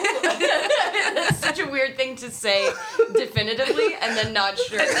 That's such a weird thing to say definitively and then not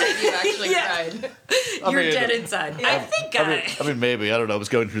sure that you actually cried. You're dead inside. I think I mean, maybe. I don't know. I was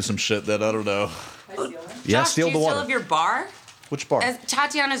going through some shit then. I don't know. Yeah, Josh, steal do the you water. still have your bar? Which bar? As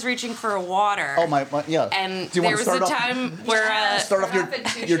Tatiana's reaching for water. Oh, my yeah. And Do you there want was to a start off, time where start off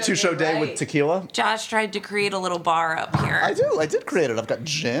your two-show day with tequila? Josh tried to create a little bar up here. I do. I did create it. I've got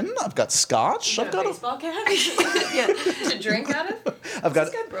gin. I've got scotch. I've got baseball cap to drink out of. I've got.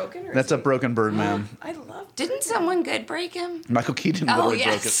 Is this guy broken? Or That's a broken bird, man. I love. Didn't someone good break him? Michael Keaton Oh, literally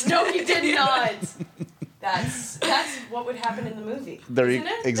yes. broke it. No, he did not. That's what would happen in the movie. There you- isn't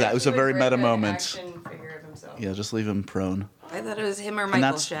it? exactly. Like It was a he would very break meta an moment. action figure of himself. Yeah, just leave him prone. I thought it was him or And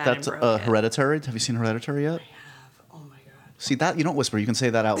Michael that's Shannon broke it. Hereditary. Have you seen Hereditary yet? Oh my god. See that? You don't whisper. You can say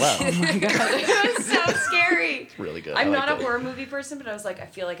that out loud. It was so scary. It's really good. I'm I not like a horror movie person, but I was like, I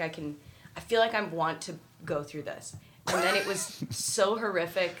feel like I want to go through this. And then it was so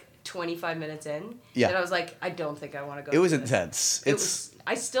horrific 25 minutes in that I was like, I don't think I want to go It was through this. intense.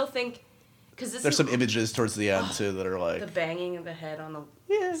 I still think, because this There's is some images towards the end too that are like. the banging of the head on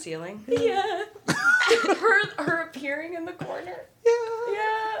the ceiling. Yeah. her appearing in the corner.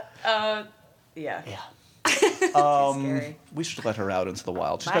 Yeah. Yeah. Scary. We should let her out into the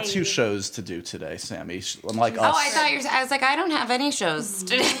wild. She's got 2 Bye. shows to do today, Sammy. Unlike Oh, us. I was like, I don't have any shows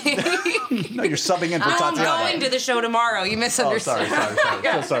today. No, you're subbing in for I'm Tatiana. going to the show tomorrow. You Oh, misunderstood.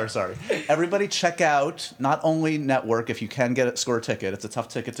 sorry. Everybody check out not only Network if you can score a ticket. It's a tough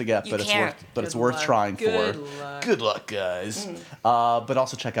ticket to get, You but can't. it's Good worth luck. trying Good for. luck. Good luck, guys. But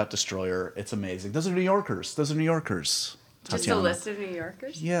also check out Destroyer. It's amazing. Those are New Yorkers. Just a Tatiana. list of New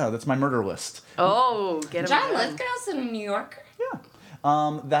Yorkers? Yeah, that's my murder list. Oh, get him. John done. Lithgow's a New Yorker.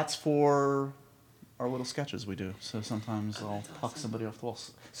 Yeah. That's for our little sketches we do. So sometimes I'll talk somebody off the wall.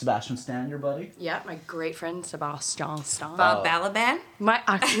 Sebastian Stan, your buddy? Yeah, my great friend Sebastian Stan. Bob Balaban.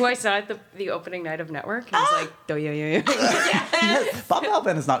 Who I saw at the opening night of Network. He was like, oh, yeah. Bob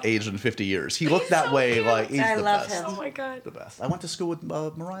Alban has not aged in 50 years. He looked that way like he's I the love best. him. Oh my god. The best. I went to school with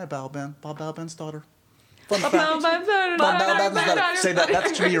Mariah Balban, Bob Balban's daughter. Bob Bob Balaban's daughter. Say that.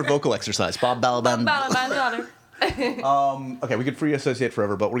 That's to be your vocal exercise. Bob Balaban. Okay, we could free associate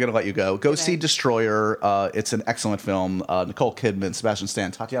forever, but we're going to let you go. Go see Destroyer. It's an excellent film. Nicole Kidman, Sebastian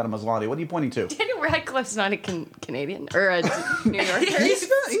Stan, Tatiana Maslany. What are you pointing to? Daniel Radcliffe's not a Canadian or a New Yorker.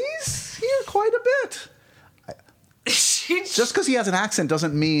 He's here quite a bit. Just because he has an accent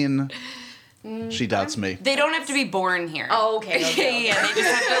doesn't mean she doubts me. They don't have to be born here. Oh, okay. Yeah, they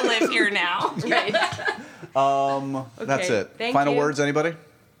just have to live here now. Right. That's it. Thank Final you. words, anybody?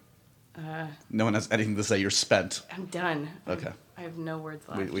 No one has anything to say. You're spent. I'm done. Okay. I have no words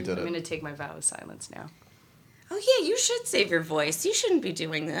left. We did I'm it. going to take my vow of silence now. Oh yeah, you should save your voice. You shouldn't be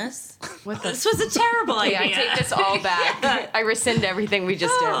doing this. What the? This was a terrible idea. Yeah, I take this all back. I rescind everything we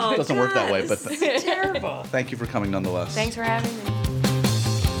just did. It doesn't work that way, but This is terrible. thank you for coming nonetheless. Thanks for having me.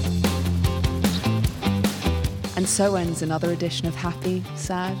 And so ends another edition of Happy,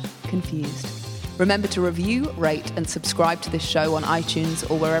 Sad, Confused. Remember to review, rate, and subscribe to this show on iTunes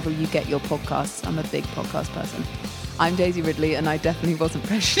or wherever you get your podcasts. I'm a big podcast person. I'm Daisy Ridley, and I definitely wasn't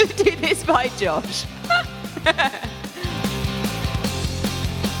pressured to do this by Josh.